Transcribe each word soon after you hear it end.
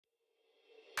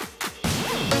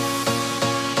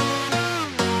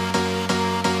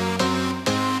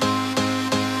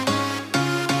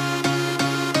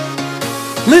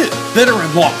Live better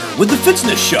and longer with the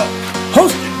Fitzness Show,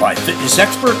 hosted by fitness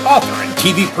expert, author, and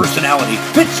TV personality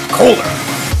Fitz Kohler.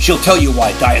 She'll tell you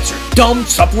why diets are dumb,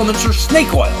 supplements are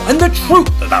snake oil, and the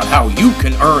truth about how you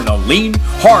can earn a lean,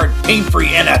 hard, pain-free,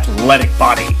 and athletic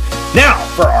body. Now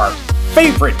for our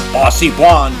favorite bossy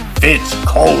blonde, Fitz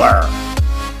Kohler.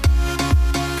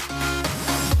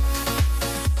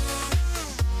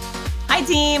 Hi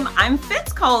team, I'm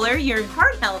Fitz Kohler, your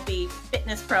heart-healthy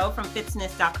fitness pro from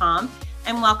fitzness.com,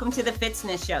 and welcome to the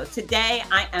Fitzness Show. Today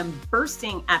I am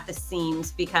bursting at the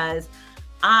seams because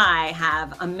I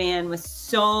have a man with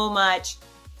so much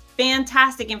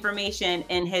fantastic information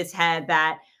in his head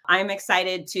that I'm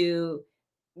excited to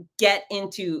get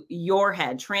into your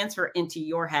head, transfer into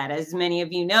your head. As many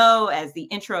of you know, as the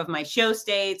intro of my show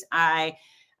states, I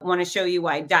want to show you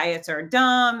why diets are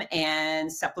dumb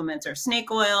and supplements are snake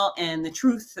oil and the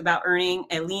truth about earning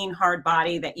a lean, hard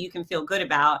body that you can feel good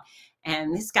about.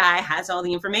 And this guy has all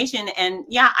the information. And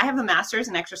yeah, I have a master's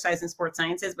in exercise and sports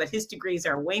sciences, but his degrees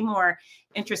are way more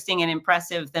interesting and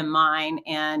impressive than mine.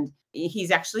 And he's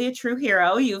actually a true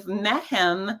hero. You've met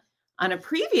him on a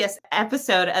previous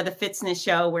episode of the Fitzness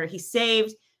Show where he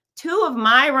saved two of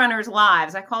my runners'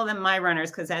 lives. I call them my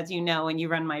runners because, as you know, when you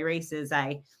run my races,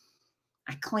 I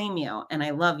claim you and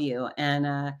I love you.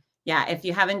 And yeah, if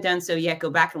you haven't done so yet, go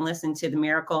back and listen to the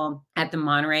Miracle at the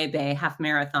Monterey Bay Half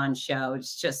Marathon show.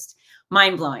 It's just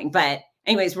mind-blowing. But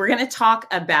anyways, we're going to talk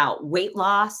about weight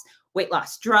loss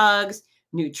drugs,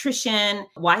 nutrition,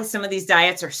 why some of these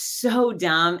diets are so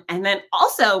dumb. And then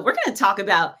also we're going to talk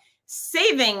about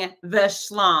saving the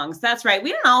schlongs. That's right.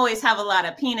 We don't always have a lot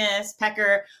of penis,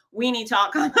 pecker, weenie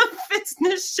talk on the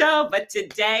Fitzness Show, but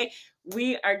today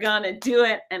we are going to do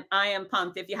it. And I am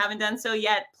pumped. If you haven't done so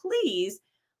yet, please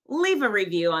leave a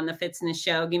review on the Fitzness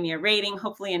Show. Give me a rating,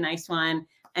 hopefully a nice one.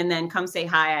 And then come say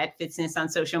hi at Fitzness on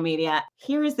social media.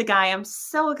 Here is the guy I'm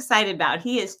so excited about.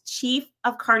 He is Chief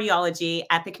of Cardiology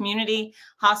at the Community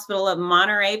Hospital of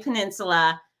Monterey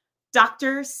Peninsula,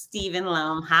 Dr. Stephen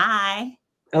Lome. Hi.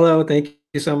 Hello. Thank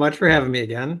you so much for having me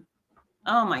again.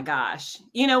 Oh my gosh.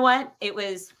 You know what? It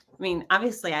was, I mean,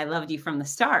 obviously I loved you from the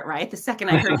start, right? The second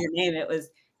I heard your name, it was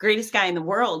greatest guy in the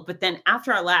world. But then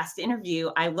after our last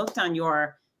interview, I looked on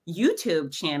your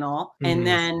YouTube channel and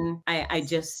then I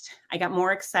got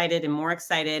more excited and more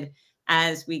excited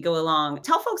as we go along.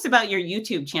 Tell folks about your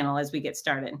YouTube channel as we get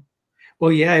started.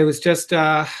 Well, yeah, it was just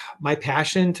my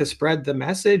passion to spread the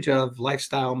message of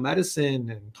lifestyle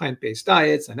medicine and plant-based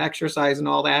diets and exercise and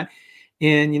all that.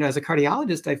 And, you know, as a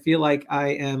cardiologist, I feel like I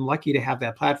am lucky to have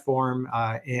that platform.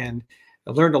 And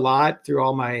I learned a lot through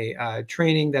all my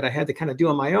training that I had to kind of do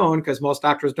on my own because most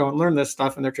doctors don't learn this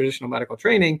stuff in their traditional medical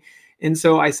training. And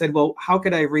so I said, well, how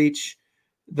could I reach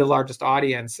the largest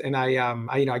audience? And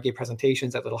I gave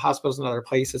presentations at little hospitals and other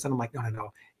places. And I'm like,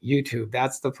 no, YouTube,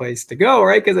 that's the place to go,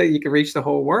 right? Because you can reach the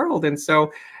whole world. And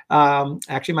so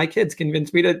actually my kids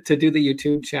convinced me to do the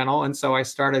YouTube channel. And so I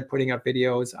started putting up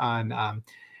videos on,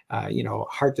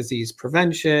 heart disease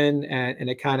prevention.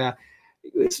 And it kind of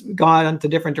it's gone into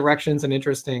different directions and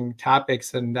interesting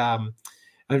topics. And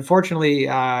unfortunately,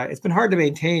 it's been hard to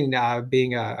maintain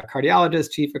being a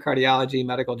cardiologist, chief of cardiology,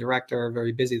 medical director,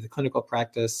 very busy with the clinical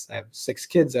practice. I have 6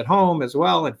 kids at home as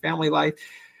well and family life.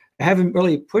 I haven't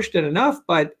really pushed it enough,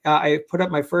 but I put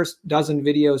up my first dozen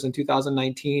videos in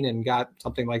 2019 and got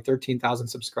something like 13,000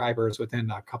 subscribers within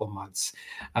a couple months.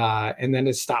 And then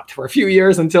it stopped for a few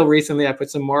years until recently I put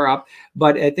some more up.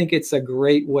 But I think it's a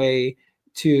great way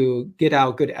to get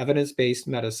out good evidence-based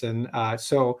medicine.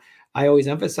 So I always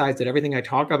emphasize that everything I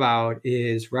talk about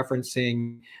is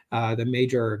referencing the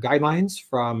major guidelines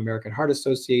from American Heart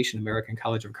Association, American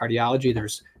College of Cardiology.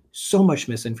 There's so much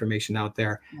misinformation out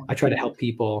there. I try to help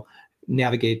people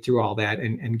navigate through all that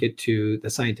and get to the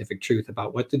scientific truth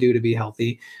about what to do to be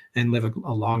healthy and live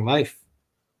a long life.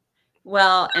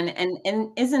 Well, and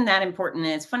isn't that important?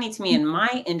 And it's funny to me in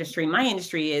my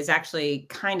industry is actually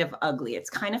kind of ugly. It's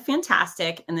kind of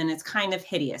fantastic. And then it's kind of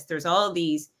hideous. There's all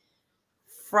these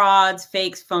frauds,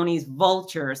 fakes, phonies,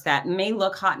 vultures that may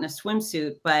look hot in a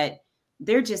swimsuit, but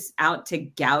they're just out to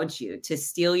gouge you, to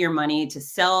steal your money, to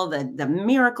sell the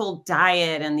miracle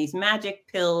diet and these magic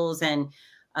pills. And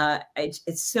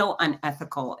it's so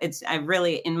unethical. I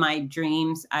really, in my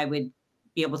dreams, I would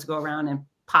be able to go around and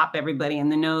pop everybody in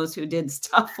the nose who did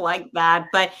stuff like that.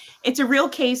 But it's a real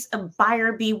case of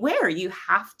buyer beware. You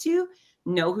have to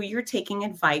know who you're taking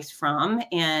advice from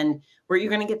and where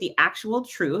you're going to get the actual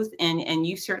truth. And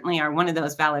you certainly are one of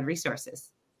those valid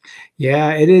resources.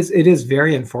 Yeah, it is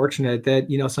very unfortunate that,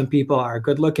 you know, some people are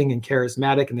good looking and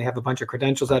charismatic and they have a bunch of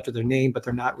credentials after their name, but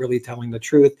they're not really telling the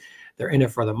truth. They're in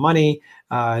it for the money.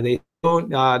 They don't,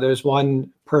 there's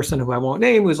one person who I won't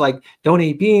name who's like, don't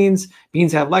eat beans.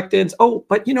 Beans have lectins. Oh,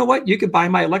 but you know what? You could buy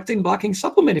my lectin blocking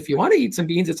supplement if you want to eat some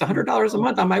beans. It's $100 a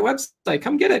month on my website.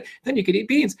 Come get it. Then you could eat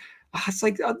beans. It's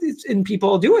like, and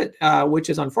people do it, which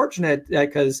is unfortunate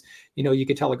because, you know, you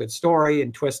could tell a good story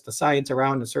and twist the science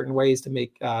around in certain ways to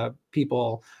make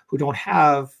people who don't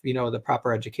have, you know, the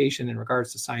proper education in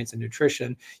regards to science and nutrition,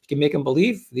 you can make them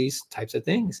believe these types of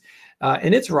things.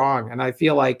 And it's wrong. And I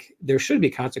feel like there should be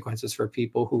consequences for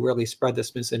people who really spread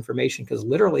this misinformation, because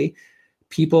literally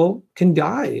people can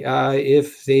die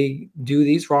if they do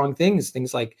these wrong things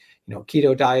like, you know,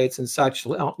 keto diets and such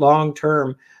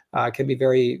long-term. Can be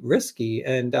very risky,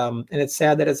 and it's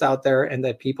sad that it's out there and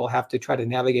that people have to try to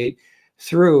navigate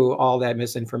through all that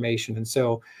misinformation. And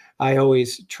so I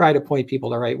always try to point people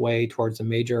the right way towards the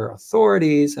major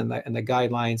authorities and the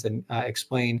guidelines, and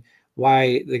explain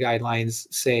why the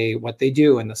guidelines say what they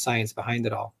do and the science behind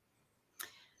it all.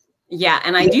 Yeah,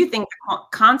 and I do think the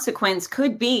consequence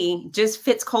could be just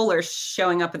Fitz Kohler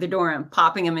showing up at the door and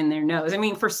popping them in their nose. I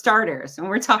mean, for starters, and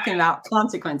we're talking about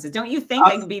consequences. Don't you think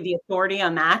I could be the authority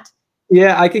on that?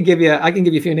 Yeah, I can give you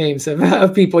a few names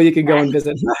of people you can go and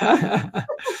visit. We're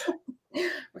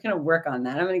gonna work on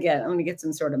that. I'm gonna get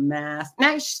some sort of mask.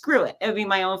 Nah, screw it. It'll be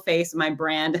my own face, my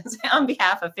brand on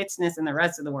behalf of Fitzness and the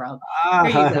rest of the world. There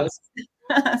you go.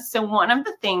 So one of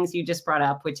the things you just brought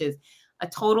up, which is a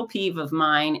total peeve of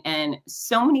mine, and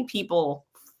so many people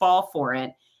fall for it,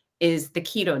 is the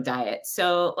keto diet.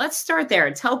 So let's start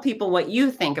there. Tell people what you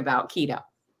think about keto.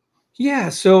 Yeah,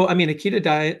 so I mean, a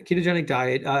ketogenic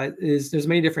diet there's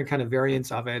many different kind of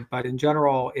variants of it, but in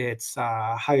general, it's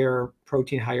higher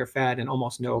protein, higher fat, and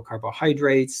almost no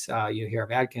carbohydrates. You hear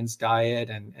of Atkins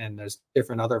diet, and there's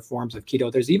different other forms of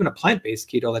keto. There's even a plant-based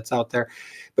keto that's out there,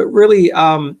 but really,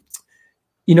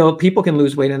 you know, people can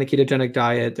lose weight on a ketogenic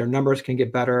diet. Their numbers can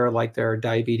get better, like their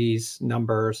diabetes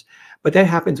numbers. But that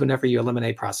happens whenever you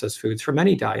eliminate processed foods from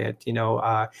any diet, you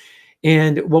know.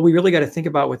 And what we really got to think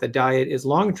about with a diet is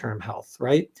long-term health,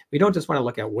 right? We don't just want to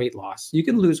look at weight loss. You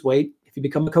can lose weight if you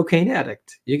become a cocaine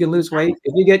addict. You can lose weight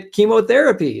if you get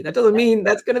chemotherapy. That doesn't mean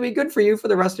that's going to be good for you for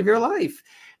the rest of your life.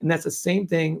 And that's the same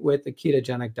thing with the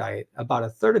ketogenic diet. About a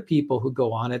third of people who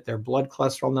go on it, their blood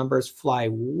cholesterol numbers fly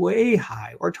way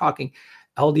high. We're talking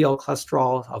LDL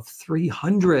cholesterol of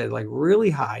 300, like really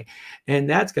high. And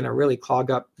that's going to really clog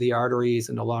up the arteries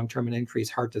in the long term and increase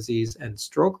heart disease and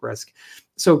stroke risk.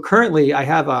 So currently I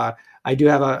do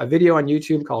have a video on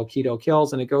YouTube called Keto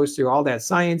Kills, and it goes through all that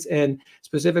science and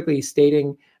specifically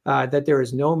stating that there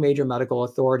is no major medical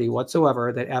authority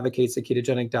whatsoever that advocates the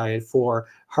ketogenic diet for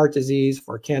heart disease,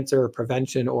 for cancer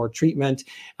prevention or treatment.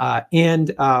 In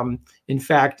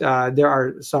fact, there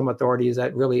are some authorities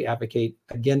that really advocate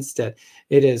against it.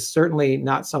 It is certainly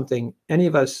not something any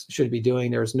of us should be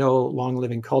doing. There's no long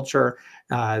living culture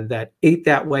that ate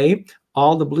that way.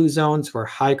 All the blue zones were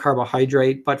high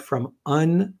carbohydrate, but from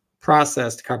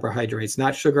unprocessed carbohydrates,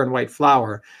 not sugar and white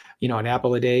flour. You know, an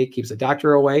apple a day keeps the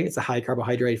doctor away. It's a high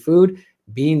carbohydrate food.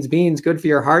 Beans, good for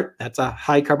your heart. That's a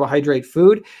high carbohydrate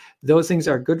food. Those things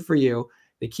are good for you.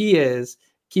 The key is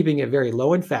keeping it very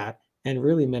low in fat and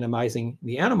really minimizing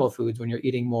the animal foods when you're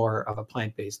eating more of a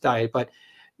plant-based diet. But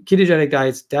ketogenic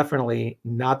diet's definitely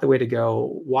not the way to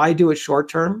go. Why do it short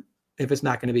term if it's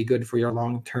not going to be good for your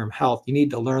long-term health? You need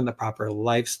to learn the proper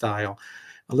lifestyle.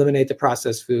 Eliminate the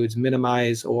processed foods,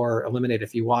 minimize or eliminate,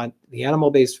 if you want, the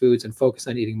animal-based foods, and focus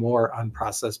on eating more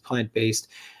unprocessed plant-based,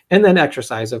 and then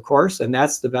exercise, of course. And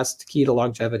that's the best key to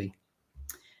longevity.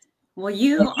 Well,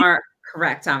 you are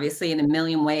correct, obviously, in a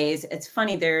million ways. It's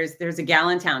funny. There's a gal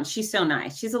in town. She's so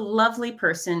nice. She's a lovely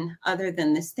person, other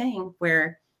than this thing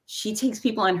where she takes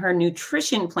people on her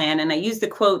nutrition plan. And I use the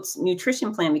quotes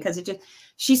nutrition plan because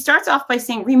she starts off by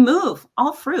saying, remove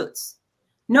all fruits.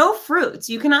 No fruits.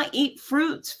 You cannot eat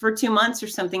fruits for 2 months or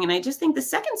something. And I just think the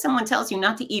second someone tells you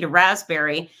not to eat a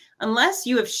raspberry, unless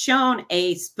you have shown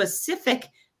a specific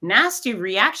nasty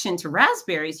reaction to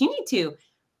raspberries, you need to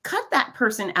cut that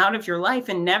person out of your life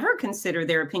and never consider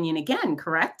their opinion again,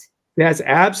 correct? That's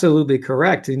absolutely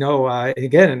correct. You know,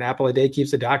 again, an apple a day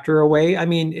keeps the doctor away. I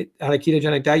mean, on a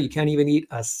ketogenic diet, you can't even eat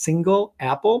a single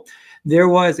apple. There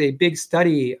was a big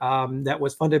study that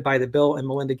was funded by the Bill and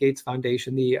Melinda Gates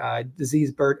Foundation, the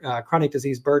chronic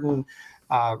disease burden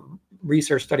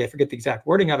research study. I forget the exact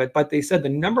wording of it, but they said the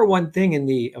number one thing in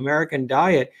the American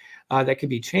diet that could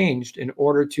be changed in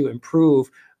order to improve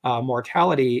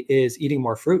mortality is eating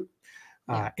more fruit.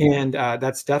 And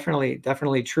that's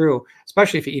definitely true,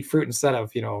 especially if you eat fruit instead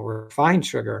of, you know, refined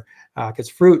sugar, because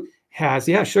fruit has,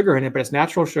 sugar in it, but it's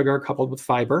natural sugar coupled with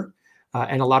fiber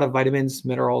and a lot of vitamins,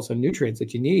 minerals, and nutrients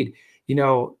that you need. You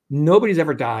know, nobody's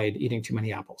ever died eating too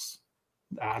many apples.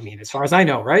 I mean, as far as I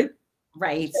know, right?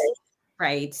 Right.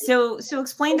 Right. So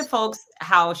explain to folks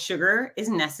how sugar is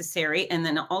necessary, and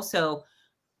then also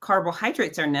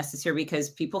carbohydrates are necessary, because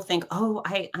people think, oh,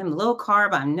 I'm low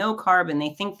carb, I'm no carb, and they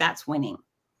think that's winning.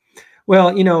 Well,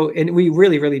 and we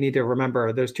really, really need to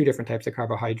remember there's two different types of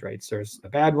carbohydrates. There's the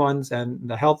bad ones and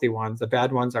the healthy ones. The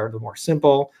bad ones are the more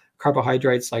simple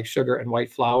carbohydrates like sugar and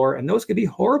white flour, and those could be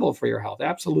horrible for your health,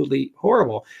 absolutely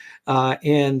horrible.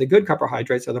 And the good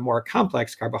carbohydrates are the more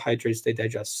complex carbohydrates. They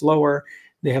digest slower.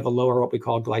 They have a lower what we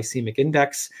call glycemic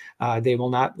index. They will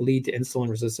not lead to insulin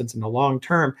resistance in the long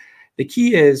term. The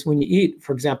key is when you eat,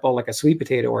 for example, like a sweet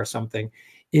potato or something,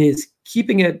 is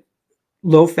keeping it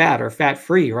low fat or fat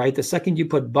free, right? The second you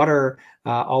put butter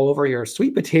all over your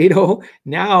sweet potato,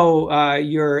 now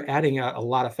you're adding a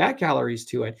lot of fat calories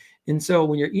to it. And so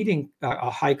when you're eating a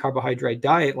high carbohydrate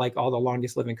diet, like all the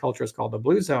longest living cultures called the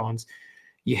blue zones,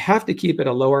 you have to keep it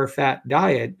a lower fat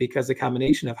diet, because the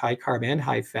combination of high carb and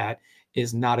high fat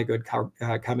is not a good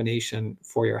combination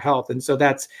for your health. And so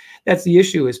that's the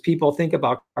issue, is people think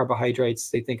about carbohydrates,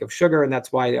 they think of sugar, and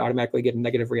that's why they automatically get a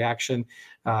negative reaction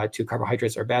to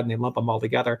carbohydrates are bad, and they lump them all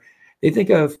together. They think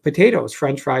of potatoes,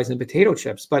 French fries, and potato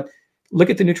chips, but look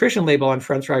at the nutrition label on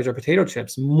French fries or potato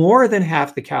chips. More than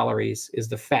half the calories is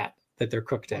the fat that they're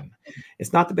cooked in.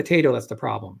 It's not the potato that's the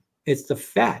problem. It's the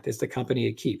fat is the company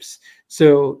it keeps.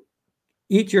 So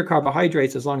eat your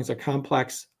carbohydrates as long as they're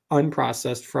complex,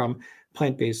 unprocessed from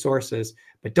plant-based sources,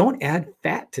 but don't add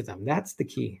fat to them. That's the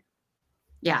key.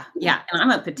 Yeah. And I'm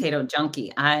a potato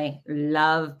junkie. I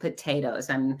love potatoes.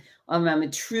 I'm a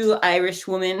true Irish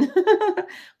woman.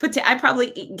 I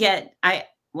probably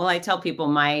I tell people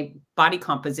my body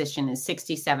composition is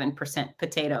 67%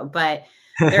 potato, but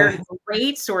they're a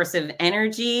great source of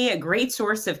energy, a great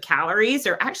source of calories.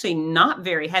 They're actually not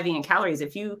very heavy in calories.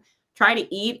 If you try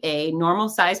to eat a normal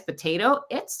sized potato,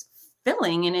 it's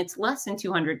filling and it's less than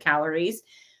 200 calories.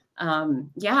 And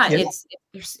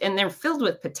they're filled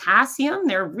with potassium.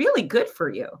 They're really good for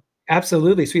you.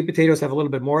 Absolutely. Sweet potatoes have a little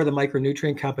bit more of the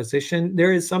micronutrient composition.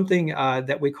 There is something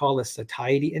that we call a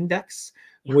satiety index,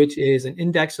 which is an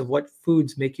index of what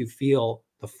foods make you feel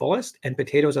the fullest, and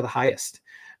potatoes are the highest.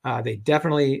 They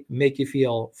definitely make you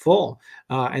feel full.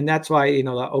 And that's why, the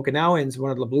Okinawans,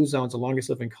 one of the blue zones, the longest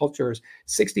living cultures,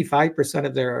 65%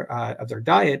 of their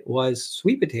diet was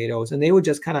sweet potatoes. And they would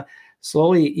just kind of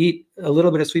slowly eat a little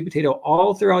bit of sweet potato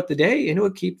all throughout the day, and it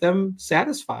would keep them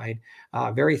satisfied.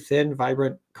 Very thin,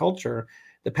 vibrant culture.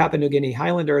 The Papua New Guinea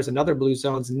Highlanders and other blue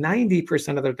zones,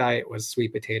 90% of their diet was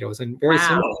sweet potatoes, and very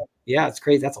similar. Yeah, it's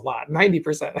crazy. That's a lot.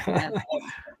 90%.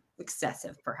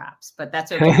 Excessive, perhaps, but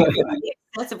that's okay.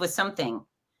 Excessive with something.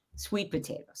 Sweet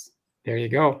potatoes. There you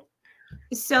go.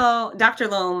 So, Dr.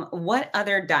 Lome, what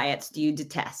other diets do you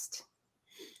detest?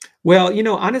 Well,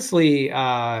 honestly,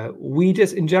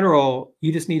 in general,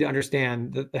 you just need to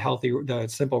understand the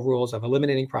simple rules of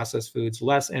eliminating processed foods,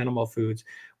 less animal foods,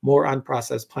 more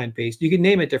unprocessed plant-based. You can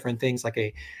name it different things, like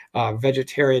a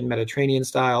vegetarian Mediterranean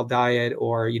style diet,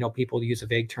 or, people use a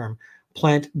vague term,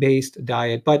 plant-based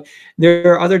diet. But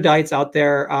there are other diets out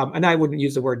there, and I wouldn't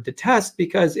use the word detest,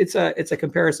 because it's a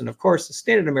comparison. Of course, the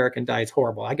standard American diet's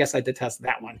horrible. I guess I detest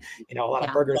that one. A lot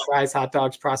of burgers, fries, hot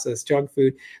dogs, processed junk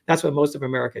food. That's what most of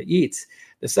America eats.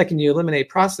 The second you eliminate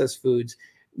processed foods,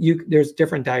 there's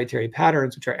different dietary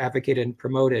patterns which are advocated and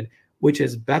promoted, which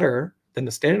is better than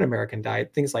the standard American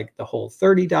diet. Things like the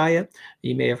Whole30 diet,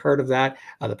 you may have heard of that,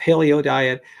 the paleo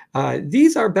diet.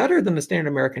 These are better than the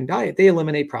standard American diet. They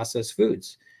eliminate processed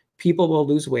foods. People will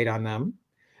lose weight on them,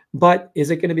 but is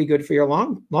it going to be good for your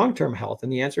long-term health?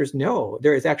 And the answer is no.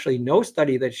 There is actually no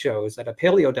study that shows that a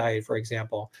paleo diet, for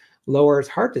example, lowers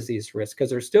heart disease risk, because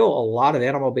there's still a lot of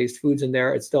animal-based foods in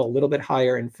there. It's still a little bit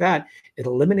higher in fat. It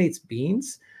eliminates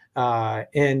beans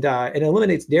and it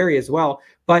eliminates dairy as well.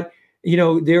 But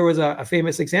there was a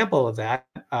famous example of that.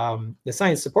 The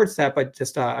science supports that, but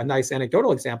just a nice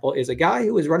anecdotal example is a guy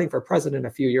who was running for president a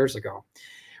few years ago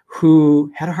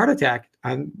who had a heart attack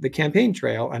on the campaign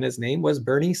trail, and his name was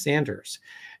Bernie Sanders.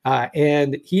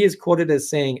 And he is quoted as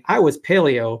saying, "I was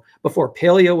paleo before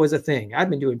paleo was a thing. I've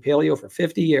been doing paleo for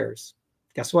 50 years.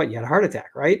 Guess what? You had a heart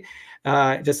attack, right?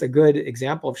 Just a good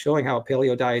example of showing how a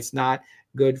paleo diet's not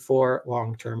good for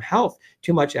long-term health.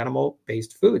 Too much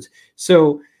animal-based foods.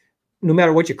 So no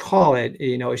matter what you call it,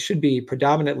 it should be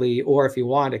predominantly, or if you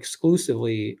want,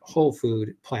 exclusively whole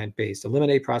food, plant-based.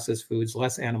 Eliminate processed foods,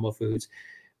 less animal foods,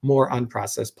 more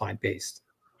unprocessed plant-based.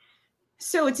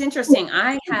 So it's interesting.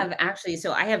 I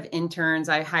have interns,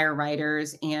 I hire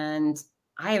writers, and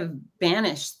I have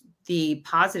banished the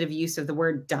positive use of the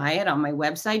word diet on my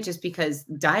website, just because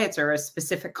diets are a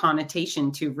specific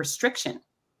connotation to restriction.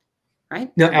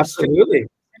 right? No, They're restricted. absolutely.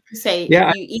 Say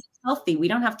Yeah. you eat healthy. We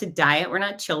don't have to diet. We're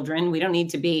not children. We don't need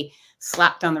to be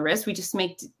slapped on the wrist. We just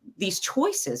make these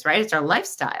choices, right? It's our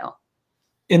lifestyle.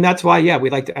 And that's why, yeah, we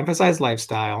like to emphasize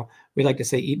lifestyle. We like to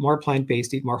say eat more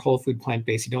plant-based, eat more whole food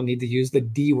plant-based. You don't need to use the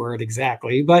D word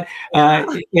exactly, but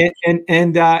and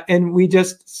we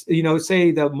just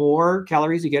say the more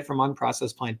calories you get from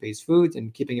unprocessed plant-based foods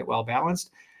and keeping it well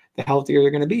balanced, the healthier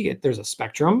you're going to be. There's a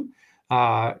spectrum.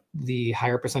 The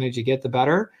higher percentage you get, the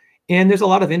better. And there's a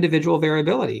lot of individual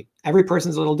variability. Every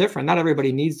person's a little different. Not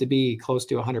everybody needs to be close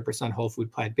to 100% whole food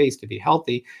plant-based to be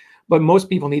healthy. But most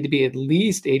people need to be at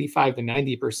least 85 to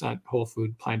 90% whole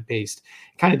food plant-based.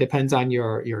 It kind of depends on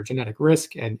your genetic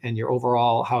risk and your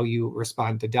overall how you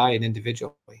respond to diet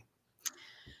individually.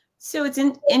 So it's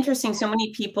interesting. So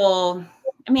many people,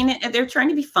 I mean, they're trying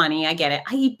to be funny. I get it.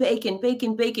 I eat bacon,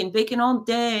 bacon, bacon, bacon all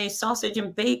day, sausage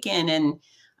and bacon.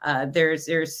 And there's,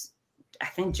 I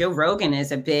think Joe Rogan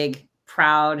is a big,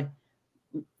 proud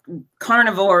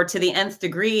carnivore to the nth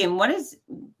degree. And what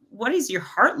does your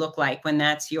heart look like when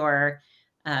that's your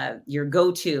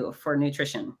go-to for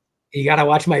nutrition? You got to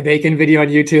watch my bacon video on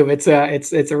YouTube. It's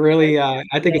a really, I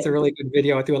think it's a really good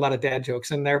video. I threw a lot of dad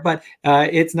jokes in there, but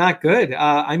it's not good.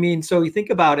 I mean, so you think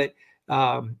about it,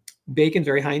 bacon's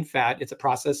very high in fat. It's a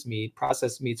processed meat.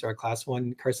 Processed meats are a class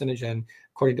 1 carcinogen,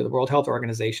 according to the World Health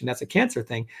Organization. That's a cancer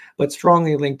thing, but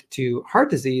strongly linked to heart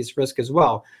disease risk as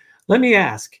well. Let me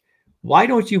ask, why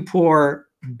don't you pour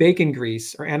bacon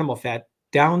grease or animal fat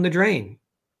down the drain?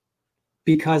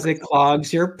 Because it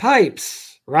clogs your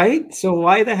pipes, right? So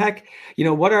why the heck,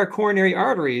 what are coronary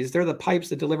arteries? They're the pipes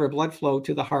that deliver blood flow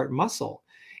to the heart muscle.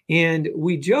 And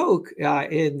we joke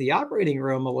in the operating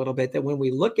room a little bit that when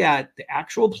we look at the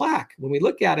actual plaque, when we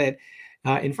look at it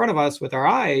in front of us with our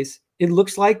eyes, it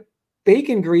looks like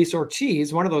bacon grease or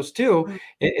cheese, one of those two.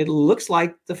 It looks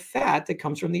like the fat that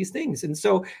comes from these things. And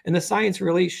the science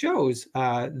really shows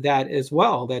that as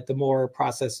well, that the more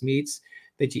processed meats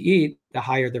that you eat, the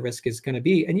higher the risk is going to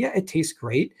be. And yeah, it tastes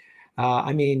great.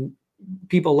 I mean,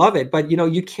 people love it, but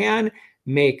you can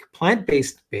make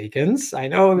plant-based bacons. I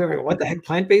know, what the heck,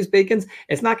 plant-based bacons?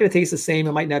 It's not going to taste the same.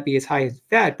 It might not be as high in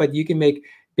fat, but you can make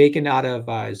bacon out of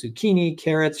zucchini,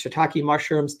 carrots, shiitake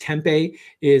mushrooms. Tempeh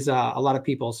is a lot of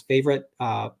people's favorite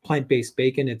plant-based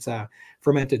bacon. It's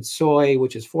fermented soy,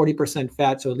 which is 40%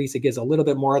 fat. So at least it gives a little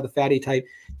bit more of the fatty type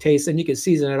taste, and you can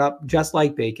season it up just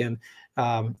like bacon.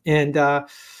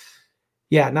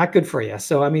 Yeah, not good for you.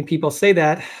 So, I mean, people say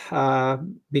that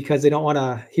because they don't want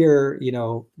to hear,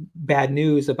 bad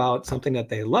news about something that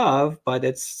they love, but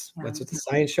that's what the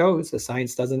science shows. The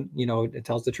science doesn't, it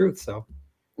tells the truth. So.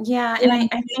 Yeah. And I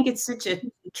think it's such a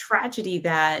tragedy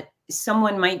that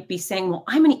someone might be saying, well,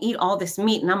 I'm going to eat all this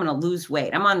meat and I'm going to lose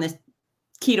weight. I'm on this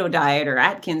keto diet or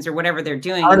Atkins or whatever they're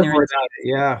doing.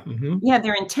 Yeah. Mm-hmm. Yeah.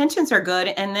 Their intentions are good.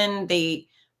 And then they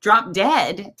drop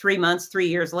dead 3 months, 3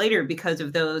 years later because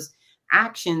of those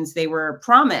actions they were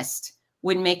promised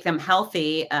would make them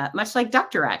healthy, much like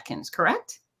Dr. Atkins,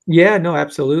 correct? Yeah, no,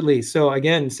 absolutely. So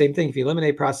again, same thing. If you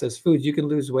eliminate processed foods, you can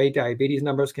lose weight. Diabetes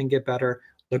numbers can get better.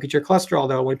 Look at your cholesterol,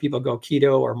 though. When people go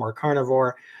keto or more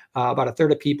carnivore, about a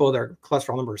third of people, their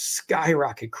cholesterol numbers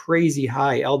skyrocket, crazy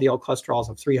high. LDL cholesterols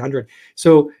of 300.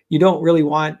 So you don't really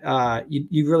want,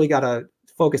 you really got to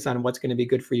focus on what's going to be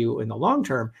good for you in the long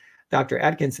term. Dr.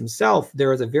 Atkins himself, there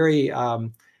was a very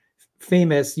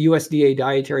famous USDA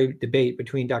dietary debate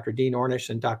between Dr. Dean Ornish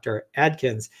and Dr.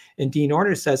 Atkins. And Dean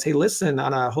Ornish says, hey, listen,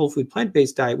 on a whole food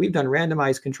plant-based diet, we've done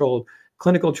randomized controlled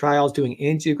clinical trials doing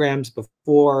angiograms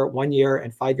before 1 year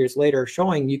and 5 years later,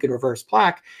 showing you could reverse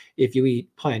plaque if you eat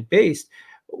plant-based.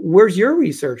 Where's your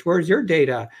research? Where's your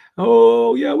data?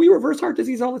 Oh, yeah, we reverse heart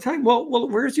disease all the time. Well,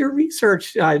 where's your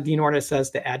research? Dean Ornish says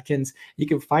to Atkins. You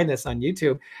can find this on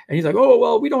YouTube. And he's like, oh,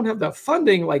 well, we don't have the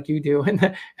funding like you do.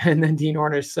 And then Dean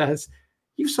Ornish says,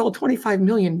 you've sold 25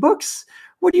 million books.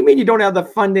 What do you mean you don't have the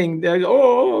funding?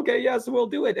 Oh, okay, yes, we'll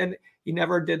do it. And he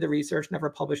never did the research, never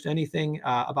published anything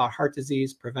about heart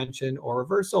disease prevention or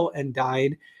reversal, and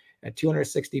died at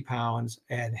 260 pounds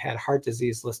and had heart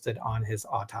disease listed on his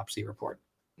autopsy report.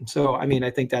 So, I mean,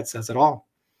 I think that says it all.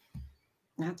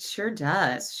 That sure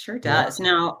does. Sure does.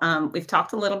 Yeah. Now, we've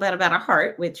talked a little bit about our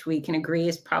heart, which we can agree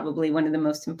is probably one of the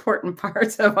most important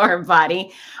parts of our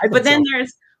body. But then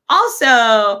there's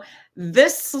also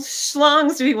this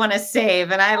schlongs we want to save.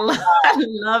 And I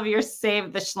love your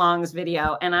Save the Schlongs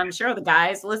video. And I'm sure the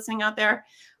guys listening out there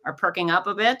are perking up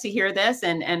a bit to hear this,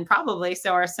 and probably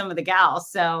so are some of the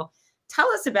gals. So tell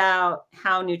us about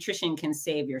how nutrition can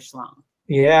save your schlong.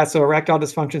 Yeah, so erectile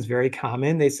dysfunction is very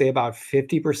common. They say about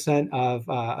 50% of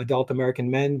adult American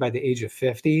men by the age of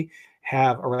 50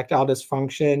 have erectile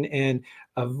dysfunction, and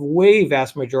a way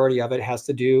vast majority of it has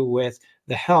to do with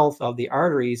the health of the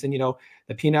arteries. And,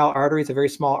 the penile artery is a very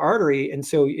small artery. And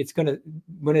so it's going to,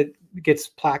 when it gets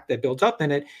plaque that builds up in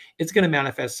it, it's going to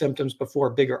manifest symptoms before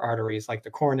bigger arteries like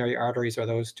the coronary arteries or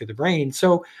those to the brain.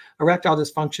 So erectile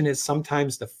dysfunction is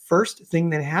sometimes the first thing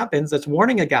that happens that's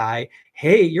warning a guy,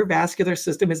 hey, your vascular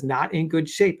system is not in good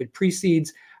shape. It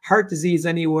precedes heart disease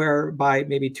anywhere by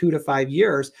maybe 2 to 5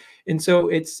 years. And so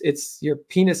it's your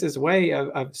penis's way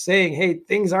of saying, hey,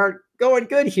 things aren't going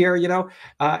good here,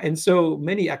 and so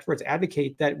many experts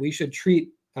advocate that we should treat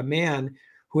a man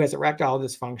who has erectile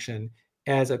dysfunction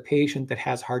as a patient that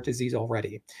has heart disease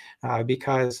already,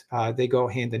 because they go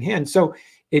hand in hand. So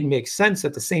it makes sense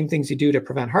that the same things you do to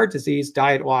prevent heart disease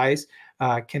diet-wise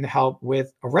can help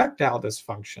with erectile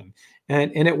dysfunction.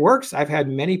 And it works. I've had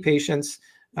many patients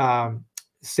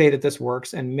say that this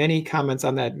works, and many comments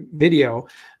on that video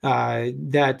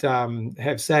that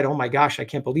have said, oh my gosh, I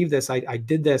can't believe this. I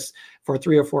did this for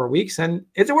 3 or 4 weeks and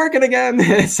it's working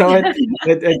again. So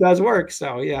it does work.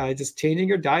 So yeah, just changing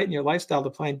your diet and your lifestyle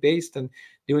to plant-based and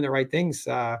doing the right things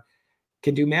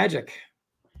can do magic.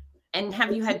 And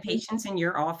have you had patients in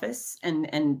your office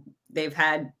and they've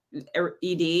had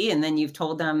ED and then you've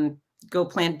told them go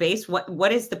plant-based?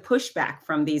 What is the pushback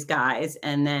from these guys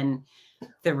and then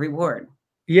the reward?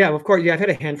 Yeah, of course. Yeah, I've had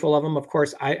a handful of them. Of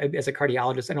course, as a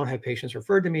cardiologist, I don't have patients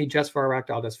referred to me just for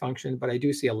erectile dysfunction, but I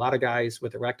do see a lot of guys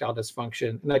with erectile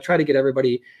dysfunction. And I try to get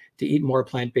everybody to eat more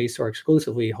plant-based or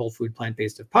exclusively whole food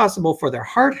plant-based if possible for their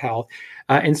heart health.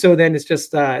 And so then it's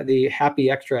just the happy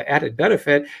extra added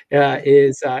benefit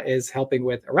is helping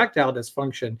with erectile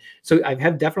dysfunction. So I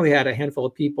have definitely had a handful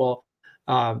of people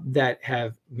that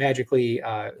have magically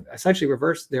essentially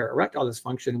reversed their erectile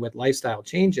dysfunction with lifestyle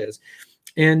changes.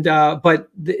 And but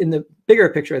in the bigger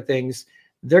picture of things,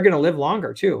 they're going to live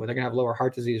longer too. They're going to have lower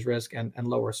heart disease risk and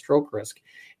lower stroke risk.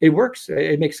 It works.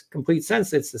 It makes complete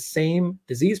sense. It's the same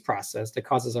disease process that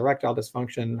causes erectile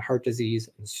dysfunction, heart disease,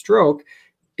 and stroke.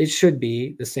 It should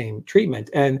be the same treatment.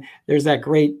 And there's that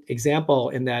great example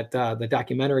in that the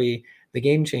documentary, The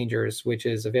Game Changers, which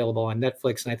is available on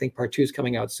Netflix. And I think part 2 is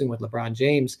coming out soon with LeBron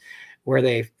James, where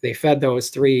they fed those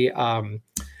 3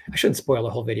 I shouldn't spoil the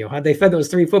whole video, huh? They fed those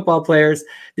 3 football players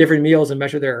different meals and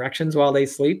measured their erections while they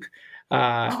sleep.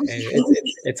 And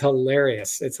it's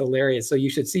hilarious. It's hilarious. So you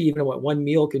should see even what one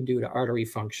meal can do to artery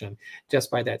function just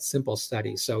by that simple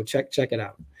study. So check it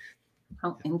out.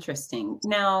 How interesting.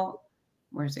 Now,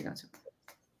 where's it go to?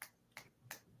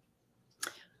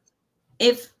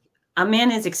 If a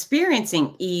man is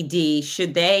experiencing ED,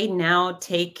 should they now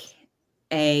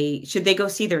should they go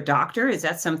see their doctor? Is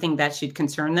that something that should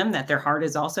concern them, that their heart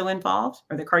is also involved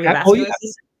or the cardiovascular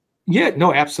system? Yeah,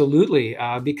 no, absolutely.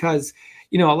 Because,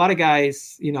 a lot of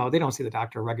guys, they don't see the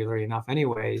doctor regularly enough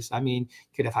anyways. I mean,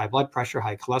 you could have high blood pressure,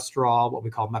 high cholesterol, what we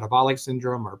call metabolic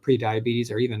syndrome or pre-diabetes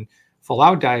or even full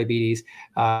out diabetes.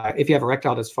 If you have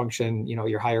erectile dysfunction,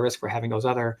 you're higher risk for having those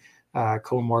other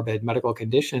comorbid medical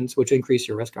conditions, which increase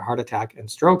your risk of heart attack and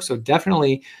stroke. So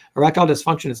definitely erectile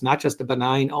dysfunction is not just a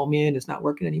benign, oh man, it's not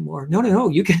working anymore. No.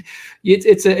 You can,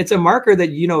 it's a marker that,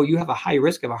 you have a high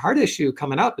risk of a heart issue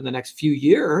coming up in the next few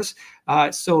years.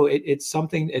 So it's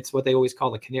something, it's what they always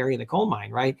call the canary in the coal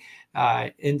mine, right?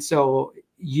 And so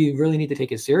you really need to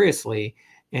take it seriously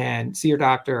and see your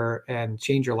doctor and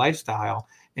change your lifestyle.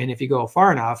 And if you go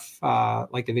far enough,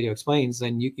 like the video explains,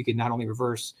 then you can not only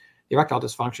reverse erectile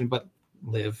dysfunction, but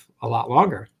live a lot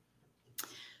longer.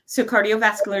 So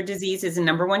cardiovascular disease is the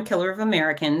 #1 killer of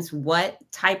Americans. What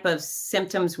type of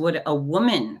symptoms would a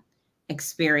woman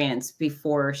experience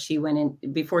before she went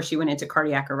into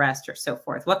cardiac arrest or so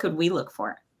forth? What could we look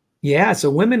for? Yeah, so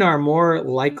women are more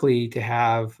likely to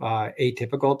have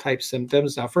atypical type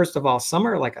symptoms. Now, first of all, some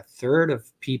are like a third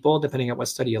of people, depending on what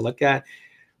study you look at,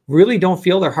 really don't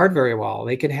feel their heart very well.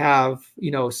 They could have,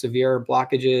 severe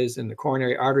blockages in the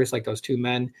coronary arteries, like those 2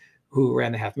 men who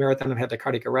ran the half marathon and had the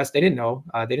cardiac arrest. They didn't know,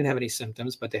 they didn't have any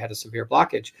symptoms, but they had a severe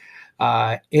blockage.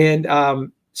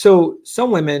 So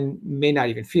some women may not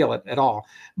even feel it at all,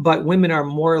 but women are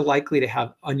more likely to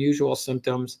have unusual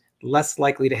symptoms, less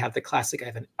likely to have the classic, I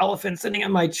have an elephant sitting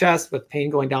on my chest with pain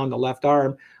going down the left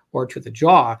arm or to the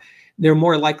jaw. They're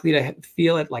more likely to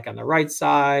feel it like on the right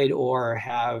side or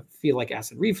feel like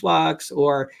acid reflux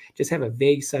or just have a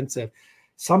vague sense of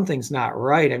something's not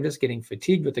right. I'm just getting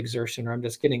fatigued with exertion or I'm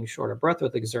just getting short of breath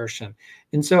with exertion.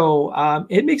 And so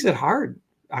it makes it hard,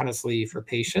 honestly, for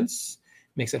patients.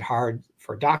 It makes it hard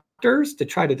for doctors to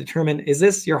try to determine, is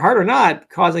this your heart or not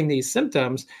causing these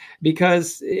symptoms?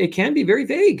 Because it can be very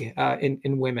vague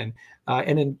in women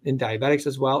and in diabetics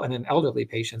as well, and in elderly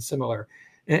patients, similar.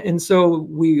 And so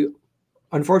we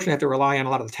unfortunately have to rely on a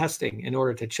lot of the testing in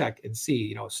order to check and see,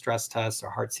 you know, stress tests or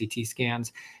heart CT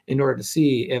scans in order to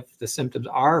see if the symptoms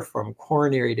are from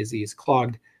coronary disease,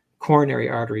 clogged coronary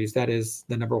arteries. That is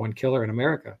the #1 killer in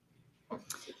America.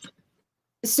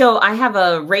 So I have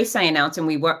a race I announce, and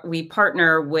we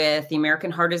partner with the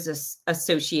American Heart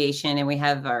Association, and we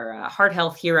have our heart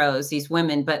health heroes, these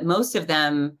women, but most of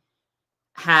them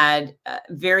had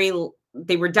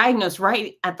they were diagnosed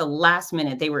right at the last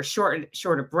minute. They were short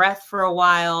of breath for a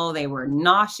while. They were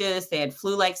nauseous. They had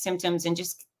flu-like symptoms, and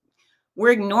just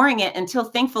we're ignoring it until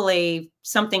thankfully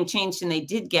something changed and they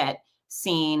did get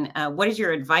seen. What is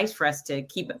your advice for us to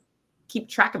keep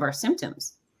track of our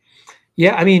symptoms?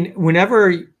 Yeah, I mean,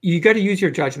 whenever you got to use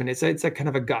your judgment, it's a kind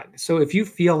of a gut. So if you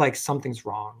feel like something's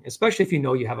wrong, especially if you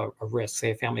know you have a risk,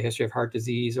 say a family history of heart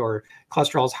disease or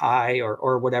cholesterol's high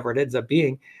or whatever it ends up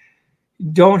being,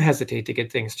 don't hesitate to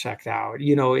get things checked out.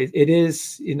 You know, it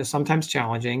is, you know, sometimes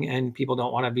challenging, and people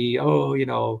don't want to be,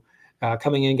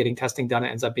 coming in, getting testing done, it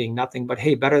ends up being nothing. But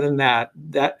hey, better than that,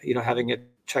 you know, having it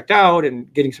checked out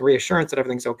and getting some reassurance that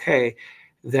everything's okay,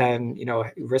 than, you know,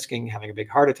 risking having a big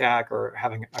heart attack or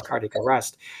having a cardiac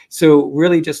arrest. So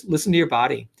really just listen to your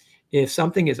body. If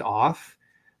something is off,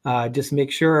 just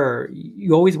make sure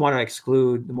you always want to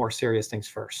exclude the more serious things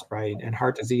first, right? And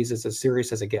heart disease is as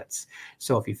serious as it gets.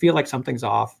 So if you feel like something's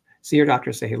off, see your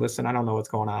doctor, say, hey, listen, I don't know what's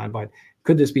going on, but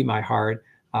could this be my heart?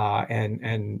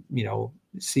 And you know,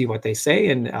 see what they say.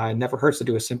 And it never hurts to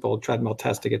do a simple treadmill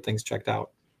test to get things checked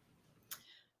out.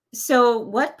 So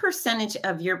what percentage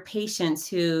of your patients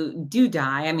who do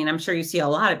die, I mean, I'm sure you see a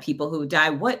lot of people who die,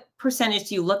 what percentage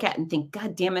do you look at and think,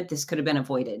 God damn it, this could have been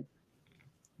avoided?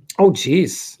 Oh,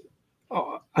 geez.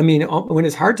 I mean, when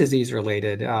it's heart disease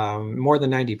related, more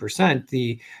than 90%,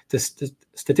 the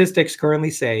statistics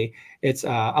currently say it's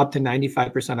up to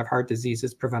 95% of heart disease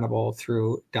is preventable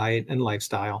through diet and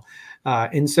lifestyle.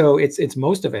 And so it's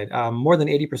most of it. More than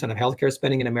 80% of healthcare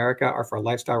spending in America are for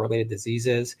lifestyle related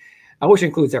diseases, which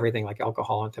includes everything like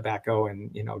alcohol and tobacco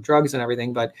and, you know, drugs and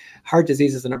everything. But heart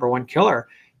disease is the #1 killer.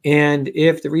 And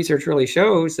if the research really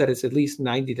shows that it's at least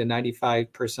 90 to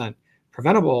 95%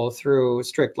 preventable through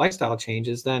strict lifestyle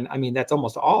changes, then, I mean, that's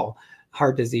almost all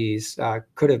heart disease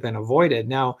could have been avoided.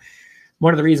 Now,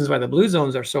 one of the reasons why the blue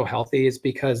zones are so healthy is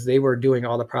because they were doing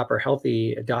all the proper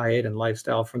healthy diet and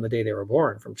lifestyle from the day they were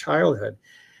born, from childhood.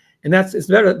 And it's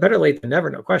better late than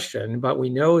never, no question. But we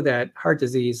know that heart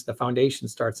disease, the foundation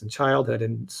starts in childhood,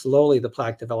 and slowly the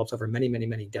plaque develops over many, many,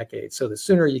 many decades. So the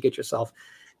sooner you get yourself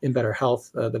in better health,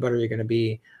 the better you're going to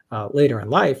be later in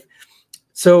life.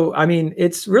 So, I mean,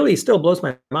 it's really still blows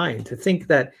my mind to think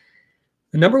that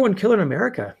the #1 killer in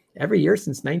America every year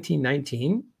since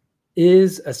 1919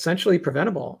 is essentially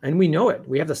preventable. And we know it.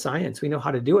 We have the science. We know how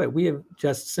to do it. We have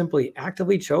just simply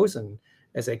actively chosen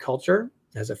as a culture,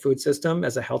 as a food system,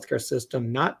 as a healthcare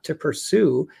system, not to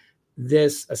pursue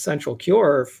this essential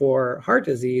cure for heart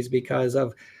disease because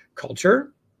of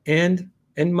culture and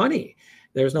money.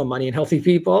 There's no money in healthy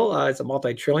people. It's a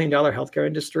multi-trillion-dollar healthcare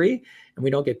industry, and we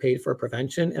don't get paid for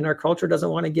prevention. And our culture doesn't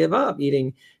want to give up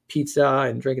eating pizza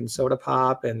and drinking soda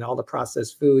pop and all the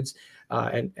processed foods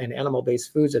and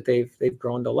animal-based foods that they've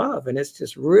grown to love. And it's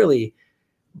just really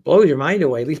blows your mind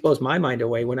away, at least blows my mind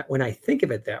away when I think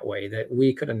of it that way, that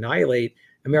we could annihilate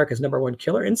America's #1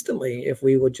 killer instantly if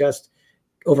we would just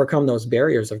overcome those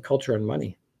barriers of culture and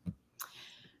money.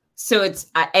 So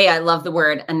I love the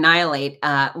word annihilate.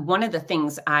 One of the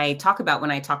things I talk about when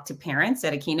I talk to parents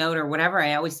at a keynote or whatever,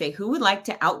 I always say, who would like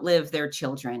to outlive their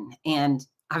children? And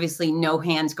obviously no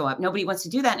hands go up. Nobody wants to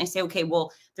do that. And I say, okay,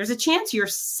 well, there's a chance you're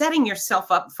setting yourself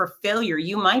up for failure.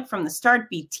 You might from the start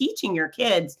be teaching your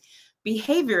kids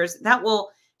behaviors that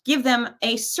will give them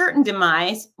a certain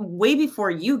demise way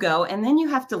before you go. And then you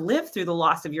have to live through the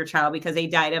loss of your child because they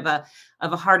died of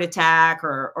a heart attack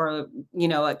or you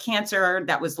know, a cancer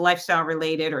that was lifestyle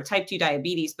related or type 2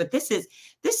 diabetes. But this is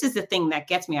the thing that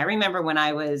gets me. I remember when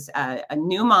I was a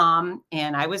new mom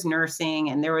and I was nursing,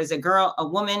 and there was a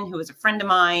woman who was a friend of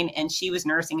mine, and she was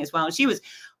nursing as well. And she was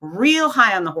real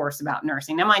high on the horse about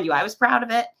nursing. Now, mind you, I was proud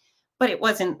of it, but it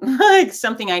wasn't like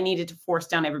something I needed to force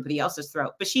down everybody else's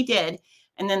throat, but she did.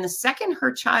 And then the second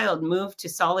her child moved to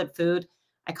solid food,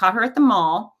 I caught her at the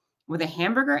mall with a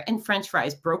hamburger and French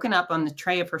fries broken up on the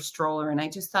tray of her stroller. And I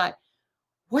just thought,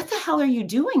 what the hell are you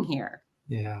doing here?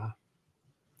 Yeah,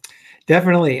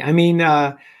 definitely. I mean,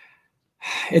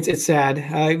 it's sad.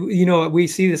 You know, we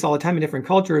see this all the time in different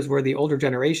cultures where the older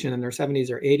generation in their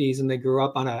 70s or 80s, and they grew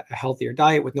up on a healthier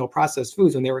diet with no processed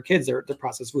foods. When they were kids, the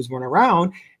processed foods weren't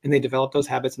around, and they develop those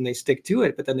habits and they stick to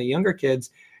it. But then the younger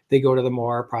kids, they go to the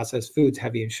more processed foods,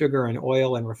 heavy in sugar and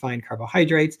oil and refined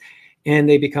carbohydrates. and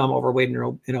they become overweight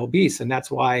and obese. And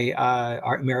that's why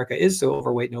our America is so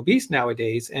overweight and obese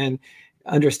nowadays. And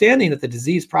understanding that the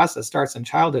disease process starts in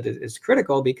childhood is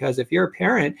critical, because if you're a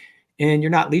parent and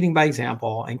you're not leading by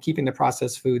example and keeping the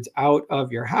processed foods out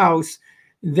of your house,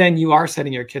 then you are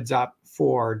setting your kids up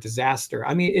for disaster.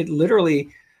 I mean, it literally,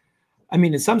 I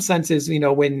mean, in some senses,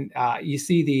 when you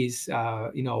see these,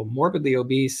 morbidly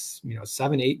obese,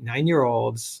 7, 8,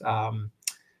 9-year-olds,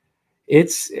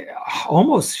 it's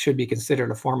almost should be considered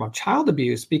a form of child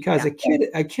abuse, because a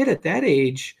kid at that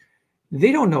age,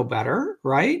 they don't know better,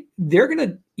 right? They're going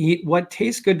to eat what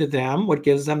tastes good to them, what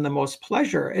gives them the most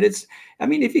pleasure. And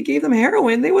if you gave them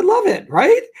heroin, they would love it,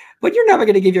 right? But you're never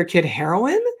going to give your kid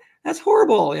heroin. That's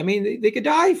horrible. I mean, they could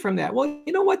die from that. Well,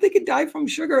 you know what? They could die from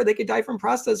sugar. They could die from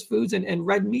processed foods and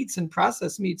red meats and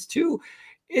processed meats too.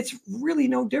 It's really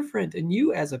no different. And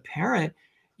you as a parent,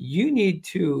 you need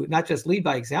to not just lead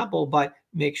by example, but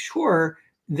make sure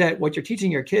that what you're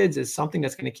teaching your kids is something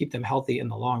that's going to keep them healthy in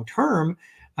the long term,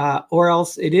 or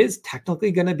else it is technically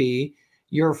going to be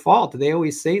your fault. They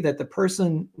always say that the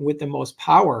person with the most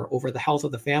power over the health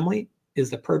of the family is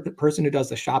the person who does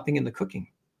the shopping and the cooking.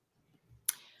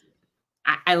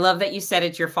 I love that you said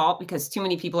it's your fault, because too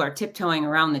many people are tiptoeing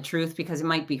around the truth because it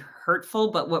might be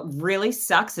hurtful. But what really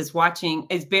sucks is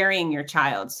burying your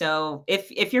child. So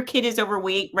if your kid is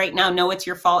overweight right now, know it's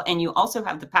your fault. And you also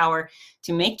have the power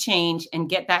to make change and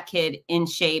get that kid in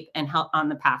shape and help on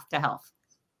the path to health.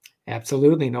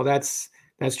 Absolutely. No, that's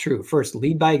true. First,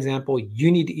 lead by example.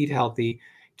 You need to eat healthy,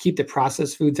 keep the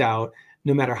processed foods out,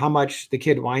 no matter how much the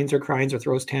kid whines or cries or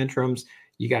throws tantrums.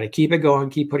 You got to keep it going,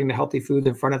 keep putting the healthy food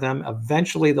in front of them.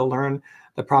 Eventually they'll learn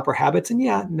the proper habits. And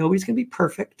yeah, nobody's going to be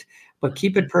perfect, but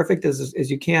keep it perfect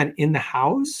as you can in the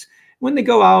house. When they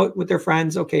go out with their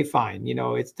friends, okay, fine.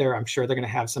 It's there. I'm sure they're going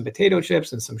to have some potato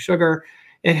chips and some sugar.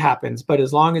 It happens. But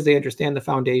as long as they understand the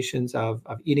foundations of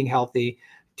eating healthy,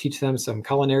 teach them some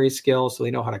culinary skills so they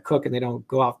know how to cook and they don't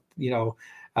go off,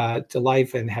 to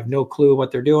life and have no clue what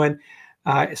they're doing.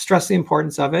 Stress the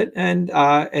importance of it, and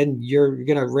you're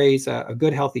going to raise a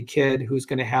good, healthy kid who's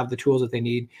going to have the tools that they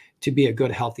need to be a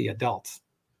good, healthy adult.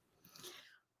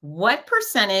 What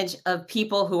percentage of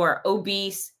people who are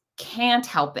obese can't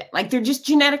help it? Like, they're just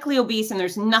genetically obese and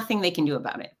there's nothing they can do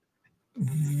about it?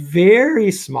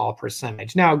 Very small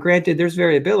percentage. Now, granted, there's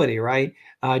variability, right?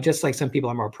 Just like some people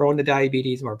are more prone to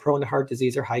diabetes, more prone to heart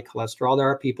disease or high cholesterol, there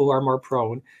are people who are more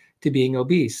prone to being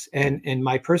obese. And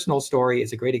my personal story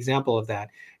is a great example of that.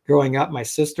 Growing up, my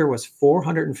sister was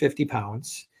 450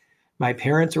 pounds. My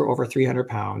parents were over 300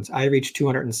 pounds. I reached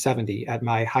 270 at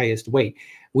my highest weight.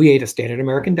 We ate a standard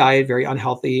American diet, very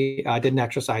unhealthy, didn't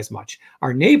exercise much.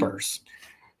 Our neighbors,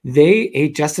 they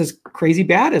ate just as crazy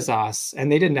bad as us,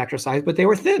 and they didn't exercise, but they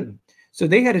were thin. So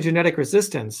they had a genetic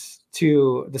resistance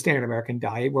to the standard American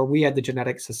diet, where we had the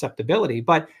genetic susceptibility.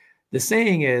 But the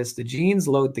saying is, the genes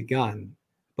load the gun,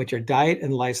 but your diet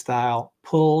and lifestyle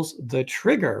pulls the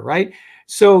trigger, right?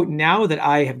 So now that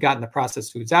I have gotten the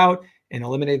processed foods out and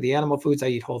eliminated the animal foods, I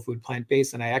eat whole food,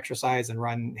 plant-based, and I exercise and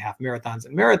run half marathons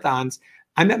and marathons,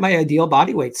 I'm at my ideal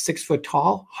body weight, 6 foot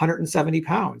tall, 170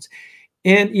 pounds.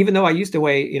 And even though I used to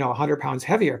weigh, 100 pounds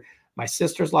heavier, my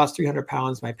sister's lost 300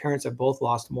 pounds. My parents have both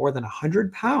lost more than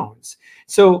 100 pounds.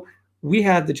 So we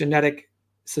have the genetic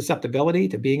susceptibility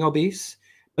to being obese.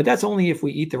 But that's only if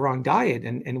we eat the wrong diet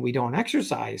and we don't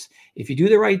exercise. If you do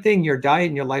the right thing, your diet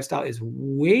and your lifestyle is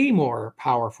way more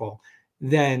powerful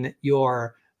than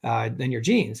your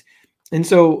genes. And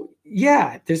so,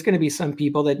 yeah, there's going to be some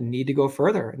people that need to go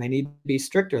further and they need to be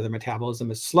stricter. Their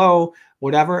metabolism is slow,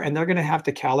 whatever, and they're going to have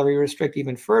to calorie restrict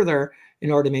even further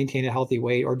in order to maintain a healthy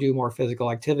weight or do more physical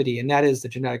activity. And that is the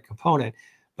genetic component.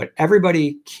 But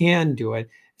everybody can do it.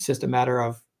 It's just a matter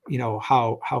of,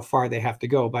 how far they have to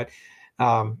go. But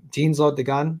genes load the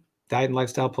gun, diet and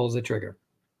lifestyle pulls the trigger.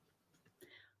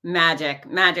 Magic.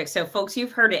 So folks,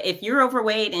 you've heard it. If you're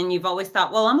overweight and you've always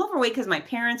thought, well, I'm overweight because my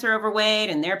parents are overweight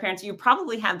and their parents, you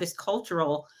probably have this culture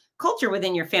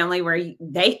within your family where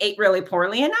they ate really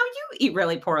poorly and now you eat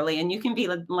really poorly. And you can be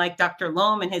like Dr.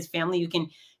 Lome and his family. You can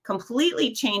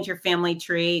completely change your family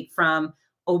tree from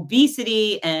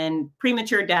obesity and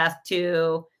premature death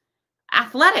to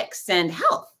athletics and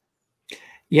health.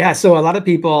 Yeah. So a lot of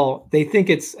people, they think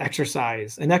it's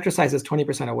exercise, and exercise is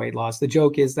 20% of weight loss. The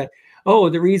joke is that,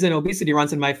 the reason obesity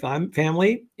runs in my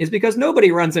family is because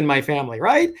nobody runs in my family,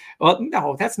 right? Well,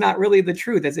 no, that's not really the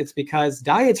truth. It's because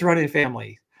diets run in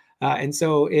family. And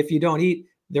so if you don't eat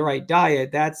the right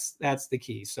diet, that's the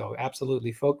key. So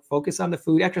absolutely focus on the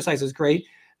food. Exercise is great,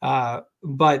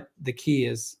 but the key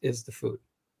is the food.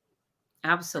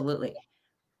 Absolutely.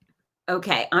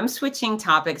 Okay, I'm switching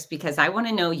topics because I want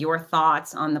to know your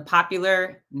thoughts on the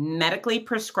popular medically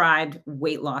prescribed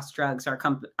weight loss drugs are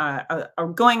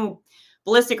going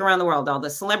ballistic around the world. All the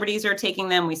celebrities are taking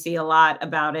them. We see a lot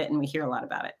about it and we hear a lot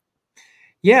about it.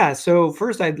 Yeah. So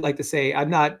first, I'd like to say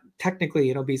I'm not technically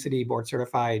an obesity board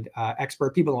certified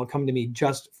expert. People don't come to me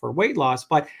just for weight loss,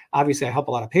 but obviously I help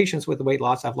a lot of patients with weight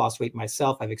loss. I've lost weight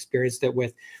myself. I've experienced it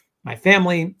with my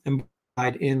family and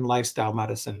in lifestyle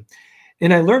medicine.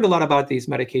 And I learned a lot about these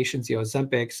medications, the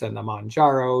Ozempics and the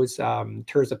Mounjaros,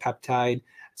 tirzepatide,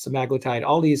 semaglutide,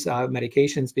 all these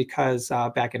medications, because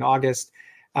back in August,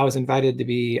 I was invited to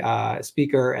be a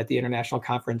speaker at the International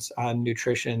Conference on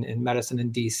Nutrition and Medicine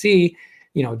in DC.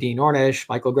 You know, Dean Ornish,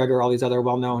 Michael Greger, all these other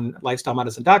well-known lifestyle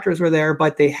medicine doctors were there,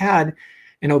 but they had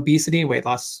an obesity and weight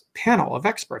loss panel of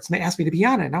experts. And they asked me to be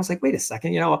on it. And I was like, wait a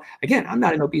second, again, I'm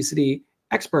not an obesity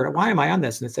expert. Why am I on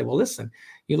this? And they said, well, listen,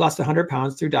 you lost 100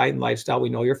 pounds through diet and lifestyle. We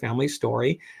know your family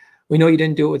story. We know you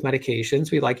didn't do it with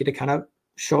medications. We'd like you to kind of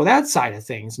show that side of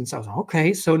things. And so I was like,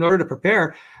 okay. So in order to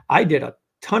prepare, I did a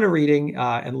ton of reading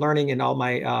and learning in all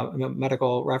my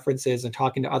medical references and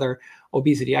talking to other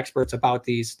obesity experts about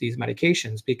these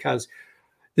medications, because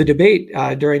the debate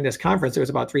during this conference, there was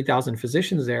about 3,000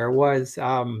 physicians there, was,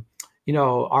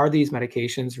 are these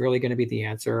medications really going to be the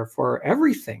answer for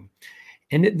everything?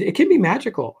 And it can be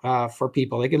magical for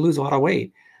people. They can lose a lot of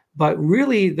weight. But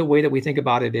really, the way that we think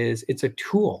about it is it's a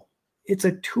tool. It's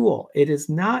a tool. It is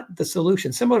not the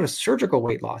solution. Similar to surgical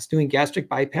weight loss, doing gastric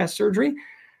bypass surgery,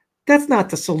 that's not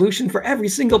the solution for every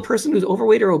single person who's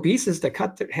overweight or obese, is to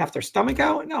cut half their stomach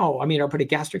out. No, or put a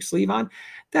gastric sleeve on.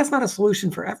 That's not a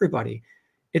solution for everybody.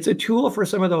 It's a tool for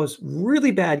some of those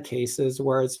really bad cases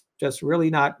where it's just really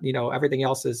not, everything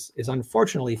else is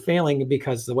unfortunately failing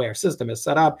because the way our system is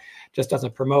set up just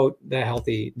doesn't promote the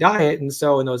healthy diet. And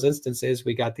so in those instances,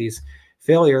 we got these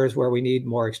failures where we need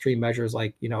more extreme measures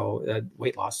like,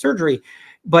 weight loss surgery.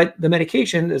 But the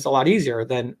medication is a lot easier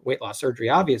than weight loss surgery,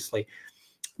 obviously.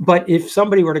 But if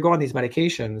somebody were to go on these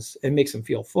medications, it makes them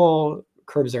feel full,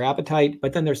 curbs their appetite,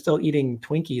 but then they're still eating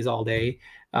Twinkies all day.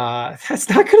 That's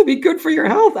not going to be good for your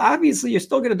health. Obviously, you're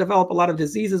still going to develop a lot of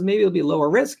diseases. Maybe it'll be lower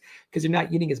risk because you're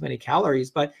not eating as many calories.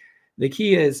 But the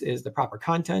key is the proper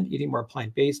content, eating more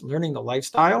plant-based, learning the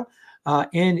lifestyle.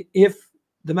 And if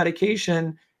the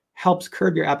medication helps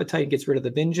curb your appetite and gets rid of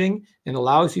the binging and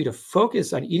allows you to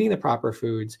focus on eating the proper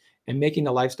foods and making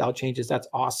the lifestyle changes, that's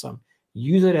awesome.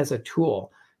 Use it as a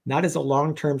tool, not as a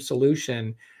long-term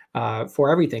solution for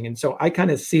everything. And so I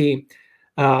kind of see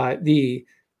the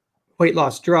weight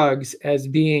loss drugs as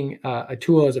being a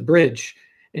tool, as a bridge,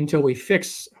 until we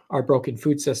fix our broken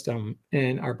food system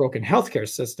and our broken healthcare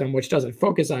system, which doesn't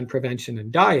focus on prevention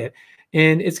and diet.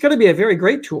 And it's going to be a very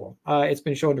great tool. It's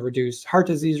been shown to reduce heart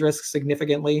disease risks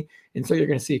significantly. And so you're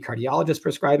going to see cardiologists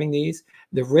prescribing these.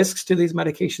 The risks to these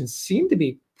medications seem to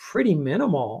be pretty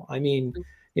minimal.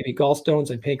 Maybe gallstones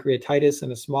and pancreatitis,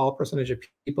 and a small percentage of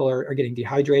people are getting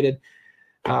dehydrated.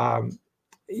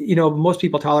 Most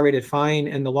people tolerate it fine,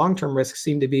 and the long-term risks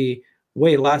seem to be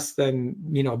way less than,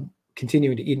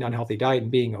 continuing to eat an unhealthy diet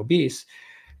and being obese.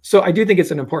 So I do think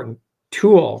it's an important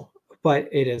tool, but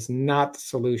it is not the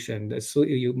solution.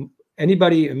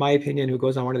 Anybody, in my opinion, who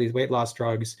goes on one of these weight loss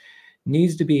drugs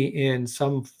needs to be in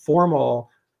some formal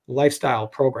lifestyle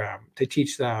program to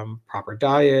teach them proper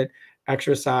diet,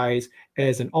 exercise,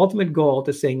 as an ultimate goal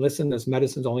to saying, listen, this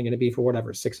medicine's only going to be for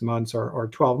whatever, 6 months or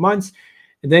 12 months.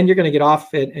 And then you're going to get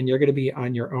off it and you're going to be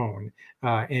on your own.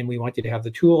 And we want you to have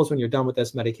the tools when you're done with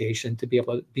this medication to be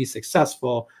able to be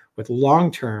successful with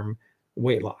long-term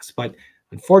weight loss. But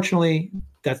unfortunately,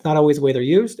 that's not always the way they're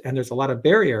used. And there's a lot of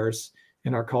barriers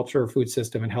in our culture, food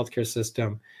system, and healthcare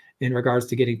system in regards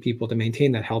to getting people to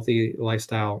maintain that healthy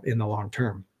lifestyle in the long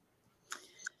term.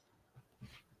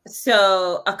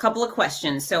 So a couple of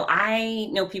questions. So I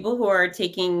know people who are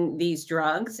taking these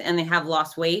drugs and they have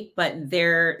lost weight, but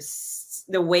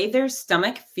the way their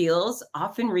stomach feels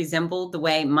often resembled the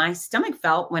way my stomach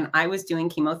felt when I was doing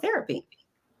chemotherapy.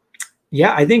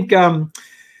 Yeah, I think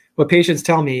what patients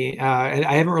tell me, and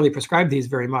I haven't really prescribed these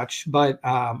very much, but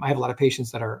I have a lot of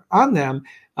patients that are on them.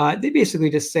 They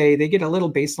basically just say they get a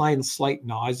little baseline slight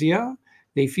nausea.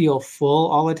 They feel full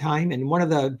all the time. And one of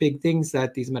the big things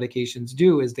that these medications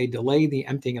do is they delay the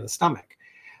emptying of the stomach.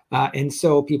 And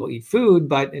so people eat food,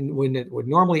 but when it would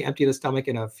normally empty the stomach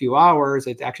in a few hours,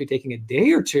 it's actually taking a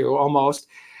day or two almost.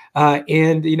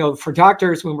 And for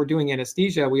doctors, when we're doing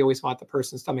anesthesia, we always want the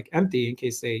person's stomach empty in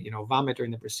case they, vomit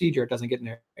during the procedure. It doesn't get in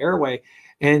their airway.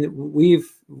 And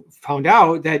we've found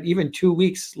out that even 2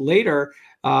 weeks later,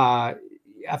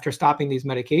 after stopping these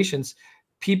medications,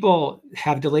 people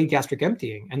have delayed gastric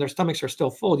emptying and their stomachs are still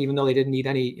full, even though they didn't eat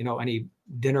any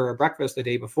dinner or breakfast the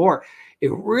day before.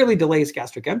 It really delays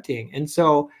gastric emptying. And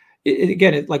so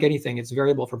again, like anything, it's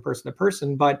variable from person to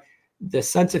person, but the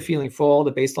sense of feeling full,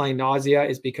 the baseline nausea,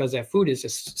 is because that food is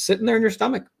just sitting there in your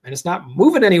stomach and it's not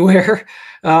moving anywhere,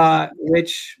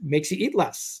 which makes you eat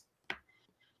less.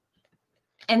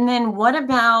 And then what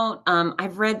about,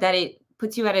 I've read that it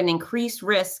puts you at an increased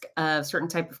risk of certain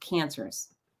type of cancers.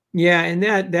 Yeah, and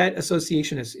that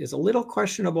association is a little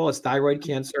questionable. It's thyroid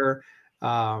cancer,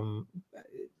 a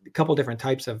couple different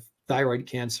types of thyroid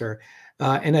cancer.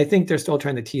 And I think they're still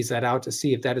trying to tease that out to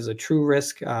see if that is a true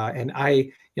risk. And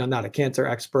I, not a cancer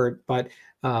expert, but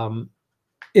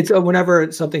it's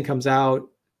whenever something comes out,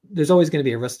 there's always going to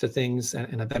be a risk to things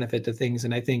and a benefit to things.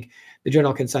 And I think the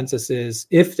general consensus is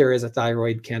if there is a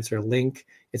thyroid cancer link,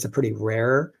 it's a pretty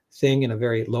rare thing and a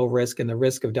very low risk. And the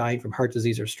risk of dying from heart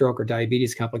disease or stroke or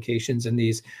diabetes complications in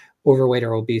these overweight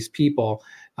or obese people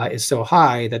is so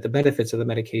high that the benefits of the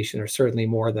medication are certainly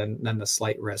more than the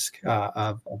slight risk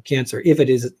of cancer, if it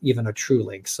is even a true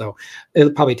link. So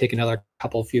it'll probably take another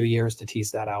few years to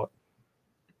tease that out.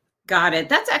 Got it.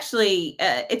 That's actually,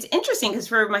 it's interesting because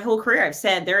for my whole career, I've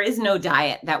said there is no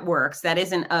diet that works that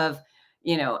isn't of,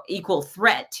 equal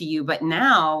threat to you. But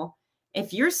now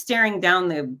if you're staring down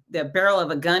the barrel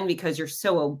of a gun because you're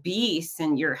so obese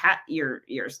and your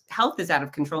health is out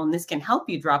of control and this can help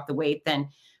you drop the weight, then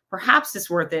perhaps it's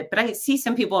worth it. But I see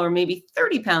some people are maybe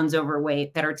 30 pounds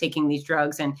overweight that are taking these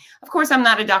drugs. And of course, I'm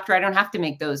not a doctor. I don't have to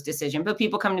make those decisions, but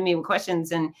people come to me with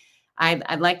questions and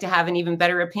I'd like to have an even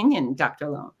better opinion, Dr.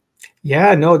 Lome.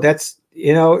 Yeah, no, that's,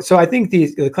 so I think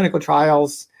the clinical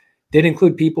trials did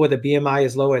include people with a BMI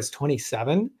as low as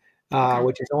 27, okay,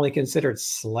 which is only considered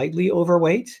slightly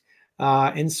overweight.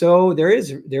 And so there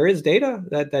is data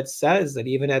that says that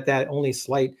even at that only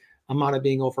slight amount of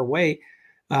being overweight,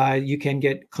 you can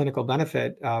get clinical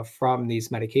benefit from these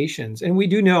medications. And we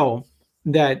do know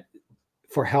that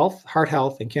for health, heart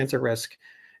health, and cancer risk,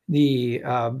 the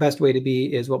best way to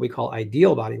be is what we call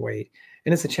ideal body weight.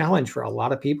 And it's a challenge for a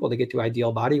lot of people to get to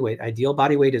ideal body weight. Ideal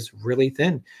body weight is really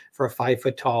thin. For a 5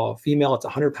 foot tall female, it's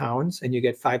 100 pounds, and you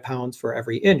get 5 pounds for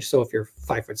every inch. So if you're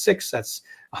 5'6", that's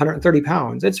 130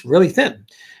 pounds. It's really thin.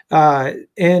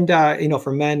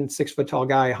 For men, 6 foot tall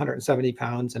guy, 170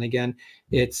 pounds. And again,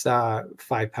 it's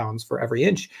 5 pounds for every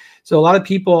inch. So a lot of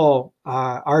people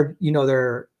are,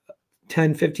 they're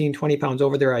 10, 15, 20 pounds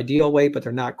over their ideal weight, but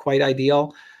they're not quite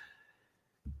ideal.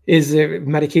 Is the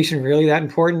medication really that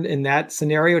important in that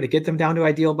scenario to get them down to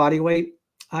ideal body weight?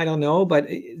 I don't know, but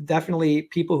definitely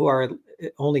people who are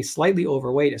only slightly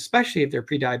overweight, especially if they're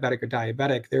pre-diabetic or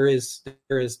diabetic, there is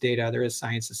data, there is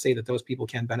science to say that those people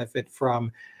can benefit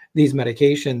from these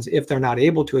medications if they're not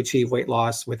able to achieve weight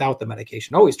loss without the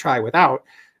medication. Always try without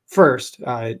first,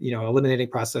 eliminating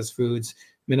processed foods,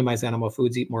 minimize animal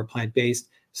foods, eat more plant-based,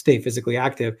 stay physically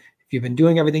active. If you've been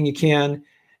doing everything you can,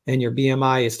 and your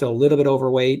BMI is still a little bit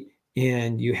overweight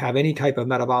and you have any type of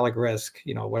metabolic risk,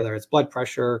 whether it's blood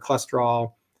pressure,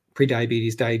 cholesterol,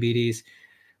 prediabetes, diabetes,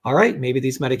 all right, maybe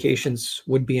these medications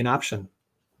would be an option.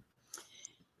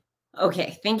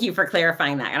 Okay, thank you for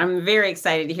clarifying that. And I'm very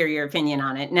excited to hear your opinion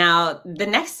on it. Now, the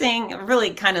next thing,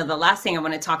 really kind of the last thing I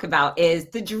want to talk about is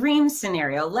the dream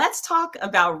scenario. Let's talk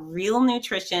about real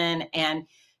nutrition and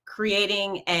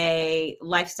creating a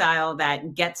lifestyle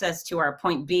that gets us to our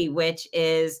point B, which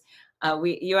is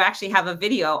you actually have a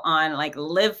video on like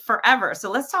live forever. So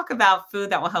let's talk about food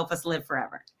that will help us live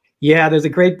forever. Yeah, there's a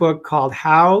great book called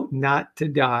How Not to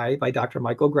Die by Dr.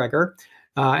 Michael Greger.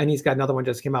 And he's got another one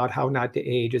just came out, How Not to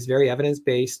Age. It's very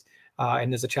evidence-based.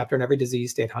 And there's a chapter in every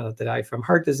disease state, how not to die from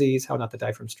heart disease, how not to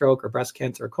die from stroke or breast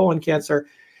cancer or colon cancer.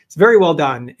 It's very well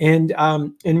done. And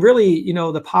really,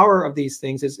 the power of these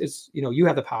things is you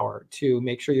have the power to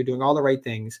make sure you're doing all the right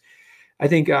things. I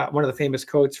think one of the famous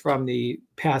quotes from the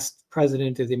past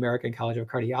president of the American College of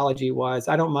Cardiology was,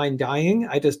 I don't mind dying,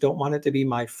 I just don't want it to be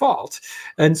my fault.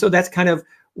 And so that's kind of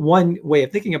one way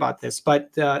of thinking about this.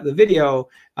 But the video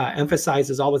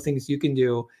emphasizes all the things you can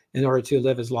do in order to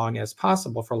live as long as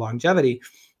possible for longevity.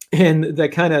 And the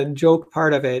kind of joke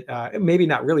part of it, maybe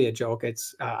not really a joke,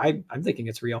 it's I'm thinking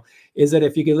it's real, is that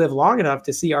if you can live long enough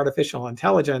to see artificial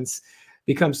intelligence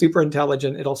become super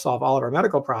intelligent, it'll solve all of our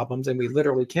medical problems, and we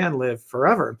literally can live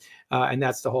forever. And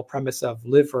that's the whole premise of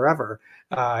live forever.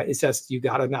 It's just you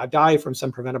got to not die from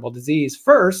some preventable disease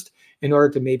first in order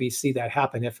to maybe see that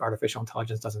happen if artificial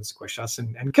intelligence doesn't squish us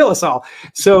and kill us all.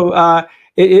 So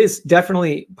It is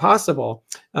definitely possible.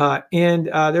 And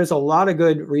there's a lot of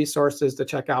good resources to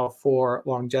check out for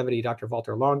longevity. Dr.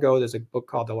 Walter Longo, there's a book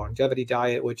called The Longevity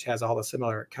Diet, which has all the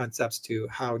similar concepts to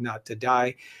how not to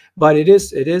die. But it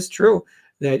is true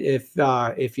that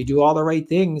if you do all the right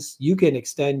things, you can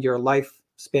extend your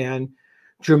lifespan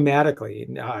dramatically.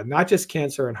 Not just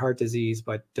cancer and heart disease,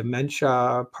 but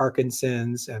dementia,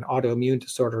 Parkinson's, and autoimmune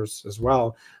disorders as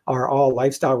well are all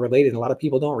lifestyle related. And a lot of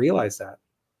people don't realize that.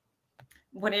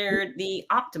 What are the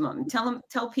optimum?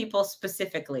 Tell people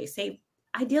specifically. Say,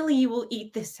 ideally, you will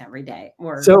eat this every day.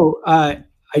 Or so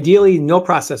ideally, no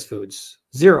processed foods,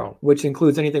 0, which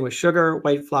includes anything with sugar,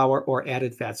 white flour, or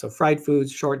added fat. So fried foods,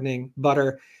 shortening,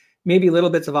 butter, maybe little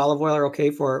bits of olive oil are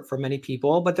okay for many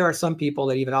people, but there are some people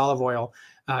that even olive oil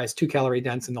is too calorie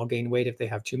dense and they'll gain weight if they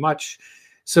have too much.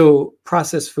 So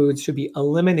processed foods should be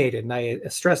eliminated. And I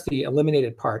stress the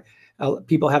eliminated part.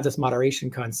 People have this moderation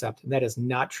concept, and that is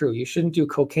not true. You shouldn't do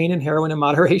cocaine and heroin in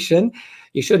moderation.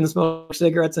 You shouldn't smoke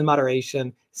cigarettes in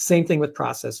moderation. Same thing with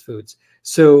processed foods.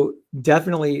 So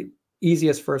definitely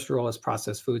easiest first rule is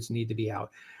processed foods need to be out.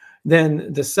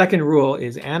 Then the second rule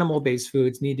is animal-based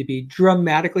foods need to be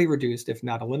dramatically reduced, if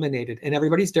not eliminated. And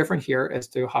everybody's different here as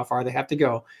to how far they have to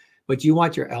go. But you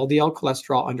want your LDL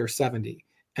cholesterol under 70.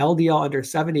 LDL under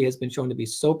 70 has been shown to be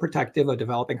so protective of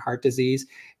developing heart disease.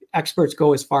 Experts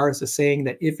go as far as to saying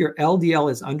that if your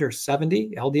LDL is under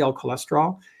 70, LDL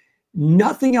cholesterol,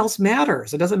 nothing else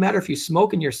matters. It doesn't matter if you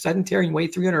smoke and you're sedentary and weigh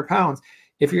 300 pounds.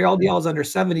 If your LDL is under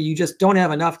 70, you just don't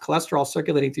have enough cholesterol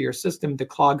circulating through your system to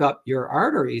clog up your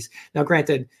arteries. Now,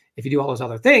 granted, if you do all those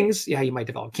other things, yeah, you might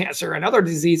develop cancer and other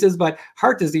diseases, but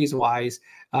heart disease wise,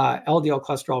 LDL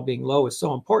cholesterol being low is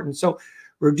so important. So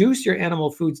reduce your animal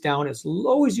foods down as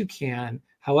low as you can,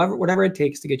 however, whatever it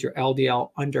takes to get your LDL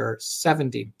under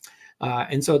 70.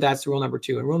 And so that's rule number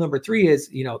 2. And rule number 3 is,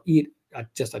 eat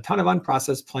just a ton of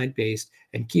unprocessed plant-based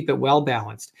and keep it well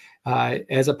balanced.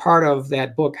 As a part of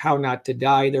that book, How Not to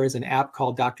Die, there is an app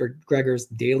called Dr. Greger's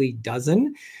Daily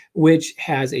Dozen, which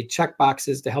has a check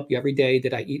boxes to help you every day.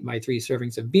 Did I eat my 3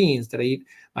 servings of beans? Did I eat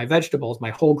my vegetables, my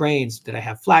whole grains? Did I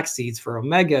have flax seeds for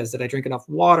omegas? Did I drink enough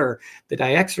water? Did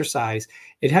I exercise?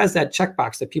 It has that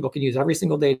checkbox that people can use every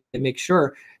single day to make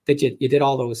sure that you did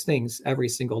all those things every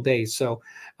single day. So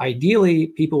ideally,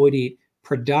 people would eat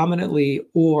predominantly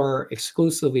or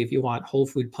exclusively, if you want, whole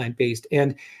food plant-based.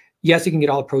 And yes, you can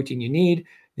get all the protein you need.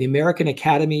 The American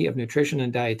Academy of Nutrition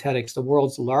and Dietetics, the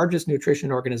world's largest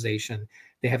nutrition organization,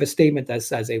 they have a statement that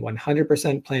says a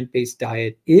 100% plant-based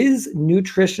diet is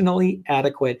nutritionally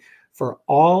adequate for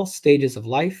all stages of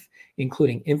life,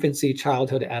 including infancy,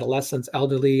 childhood, adolescence,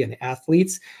 elderly, and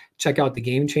athletes. Check out The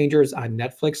Game Changers on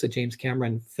Netflix, a James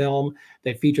Cameron film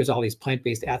that features all these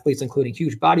plant-based athletes, including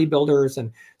huge bodybuilders,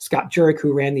 and Scott Jurek,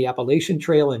 who ran the Appalachian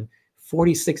Trail in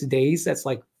 46 days. That's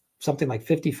like something like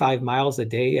 55 miles a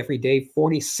day, every day,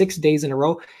 46 days in a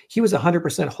row. He was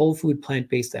 100% whole food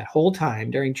plant-based that whole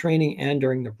time during training and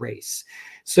during the race.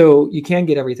 So you can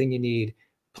get everything you need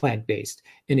plant-based.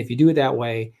 And if you do it that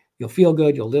way, you'll feel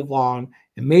good, you'll live long,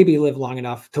 and maybe live long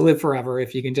enough to live forever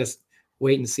if you can just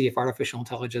wait and see if artificial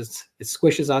intelligence, it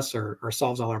squishes us or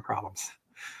solves all our problems.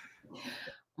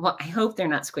 Well, I hope they're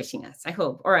not squishing us. I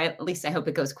hope, or at least I hope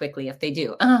it goes quickly if they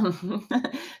do.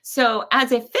 So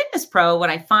as a fitness pro, what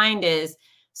I find is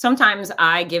sometimes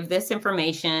I give this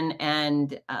information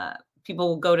and people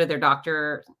will go to their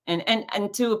doctor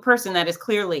and to a person that is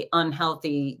clearly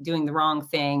unhealthy, doing the wrong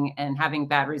thing and having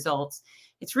bad results.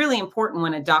 It's really important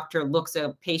when a doctor looks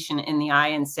a patient in the eye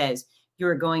and says,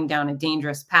 you're going down a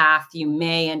dangerous path. You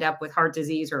may end up with heart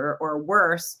disease or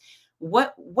worse.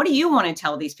 What do you want to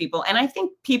tell these people? And I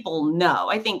think people know.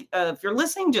 I think if you're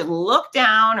listening, just look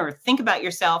down or think about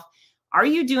yourself. Are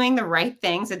you doing the right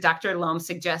things that Dr. Lome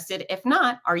suggested? If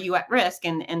not, are you at risk?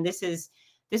 And this is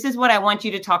what I want you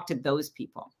to talk to those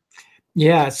people.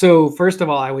 Yeah. So first of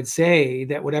all, I would say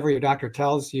that whatever your doctor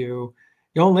tells you,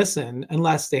 don't listen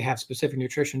unless they have specific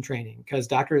nutrition training, because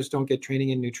doctors don't get training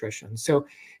in nutrition. So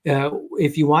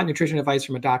if you want nutrition advice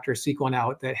from a doctor, seek one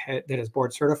out that is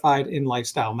board certified in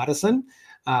lifestyle medicine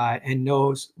and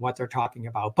knows what they're talking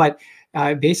about. But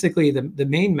basically, the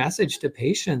main message to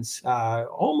patients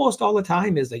almost all the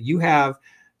time is that you have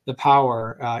the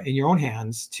power in your own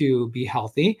hands to be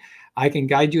healthy. I can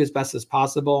guide you as best as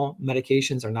possible.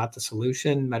 Medications are not the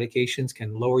solution. Medications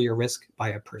can lower your risk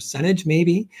by a percentage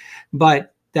maybe,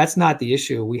 but that's not the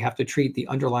issue. We have to treat the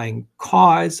underlying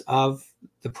cause of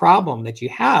the problem that you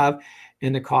have,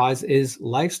 and the cause is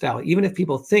lifestyle. Even if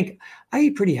people think, I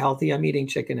eat pretty healthy, I'm eating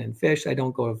chicken and fish, I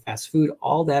don't go to fast food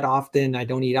all that often, I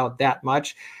don't eat out that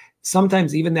much.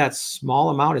 sometimes even that small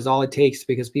amount is all it takes,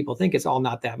 because people think it's all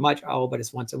not that much. Oh, but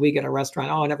it's once a week at a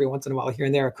restaurant. Oh, and every once in a while here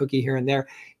and there, a cookie here and there.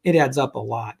 It adds up a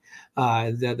lot.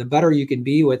 The better you can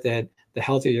be with it, the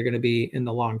healthier you're going to be in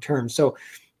the long term. So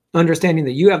understanding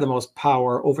that you have the most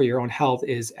power over your own health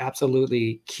is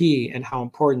absolutely key, and how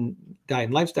important diet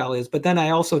and lifestyle is. But then I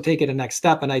also take it a next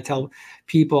step, and I tell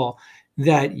people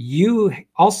that you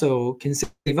also can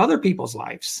save other people's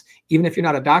lives. Even if you're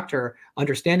not a doctor,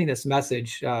 understanding this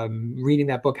message, reading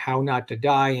that book, How Not to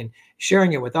Die, and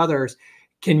sharing it with others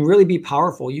can really be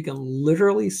powerful. You can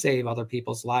literally save other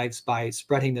people's lives by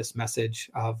spreading this message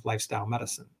of lifestyle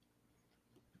medicine.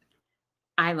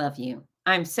 I love you.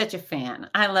 I'm such a fan.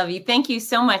 I love you. Thank you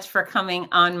so much for coming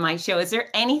on my show. Is there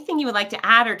anything you would like to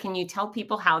add, or can you tell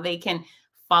people how they can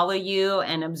follow you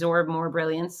and absorb more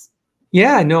brilliance?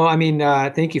 Yeah, no, I mean,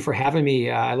 thank you for having me.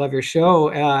 I love your show.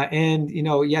 And,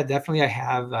 yeah, definitely I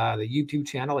have the YouTube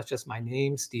channel. It's just my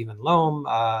name, Stephen Lome,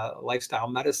 Lifestyle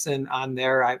Medicine on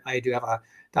there. I do have a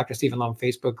Dr. Stephen Lome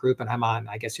Facebook group, and I'm on,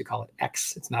 I guess you call it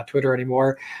X. It's not Twitter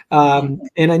anymore. And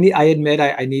I admit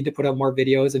I need to put up more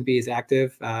videos and be as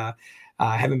active. I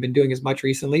haven't been doing as much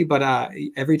recently, but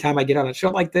every time I get on a show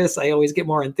like this, I always get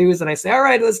more enthused, and I say, all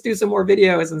right, let's do some more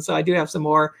videos. And so I do have some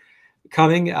more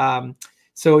coming.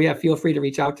 So yeah, feel free to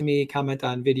reach out to me, comment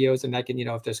on videos, and I can,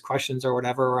 if there's questions or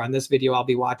whatever, or on this video, I'll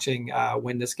be watching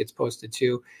when this gets posted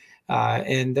too.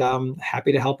 And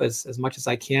happy to help as much as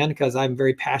I can, because I'm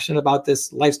very passionate about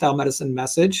this lifestyle medicine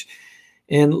message.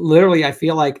 And literally, I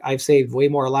feel like I've saved way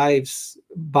more lives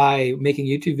by making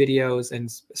YouTube videos and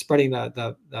spreading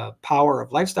the power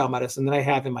of lifestyle medicine than I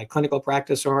have in my clinical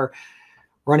practice or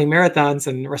running marathons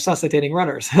and resuscitating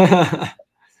runners.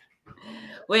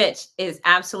 Which is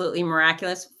absolutely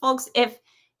miraculous. Folks, if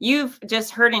you've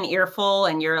just heard an earful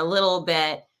and you're a little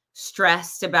bit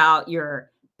stressed about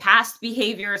your past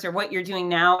behaviors or what you're doing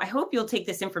now, I hope you'll take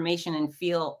this information and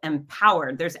feel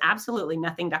empowered. There's absolutely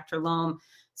nothing Dr. Lome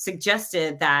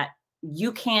suggested that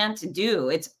you can't do.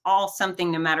 It's all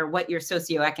something, no matter what your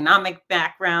socioeconomic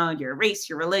background, your race,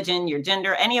 your religion, your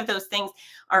gender, any of those things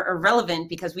are irrelevant,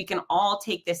 because we can all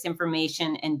take this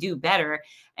information and do better.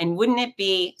 And wouldn't it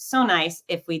be so nice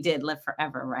if we did live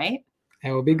forever, right?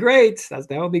 That would be great. That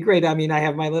would be great. I mean, I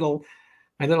have my little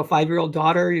 5-year-old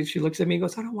daughter. She looks at me and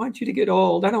goes, I don't want you to get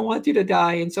old. I don't want you to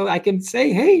die. And so I can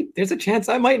say, hey, there's a chance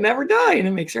I might never die. And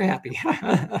it makes her happy.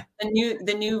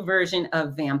 The new version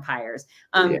of vampires.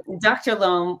 Yeah. Dr.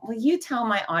 Lome, will you tell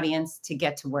my audience to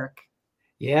get to work?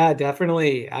 Yeah,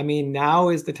 definitely. I mean, now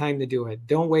is the time to do it.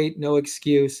 Don't wait. No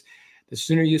excuse. The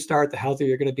sooner you start, the healthier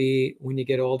you're going to be when you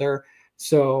get older.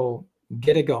 So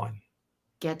get it going.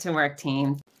 Get to work,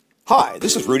 team. Hi,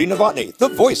 this is Rudy Novotny, the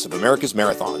voice of America's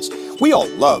Marathons. We all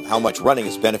love how much running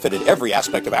has benefited every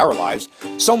aspect of our lives,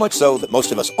 so much so that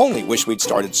most of us only wish we'd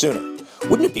started sooner.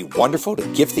 Wouldn't it be wonderful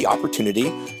to give the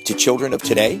opportunity to children of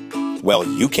today? Well,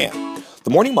 you can. The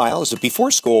Morning Mile is a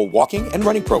before-school walking and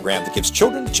running program that gives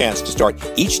children a chance to start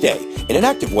each day in an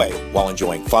active way while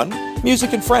enjoying fun,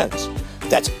 music, and friends.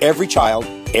 That's every child,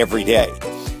 every day.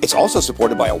 It's also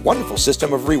supported by a wonderful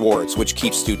system of rewards, which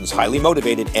keeps students highly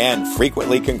motivated and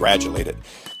frequently congratulated.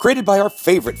 Created by our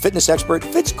favorite fitness expert,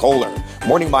 Fitz Kohler,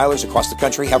 Morning Milers across the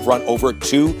country have run over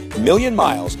 2 million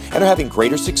miles and are having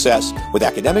greater success with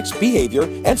academics, behavior,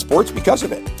 and sports because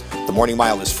of it. The Morning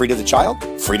Mile is free to the child,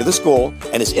 free to the school,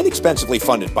 and is inexpensively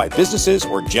funded by businesses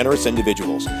or generous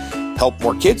individuals. Help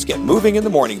more kids get moving in the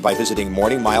morning by visiting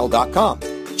morningmile.com.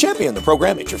 Champion the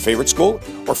program at your favorite school,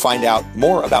 or find out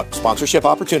more about sponsorship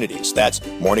opportunities. That's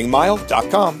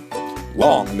morningmile.com.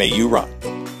 Long may you run.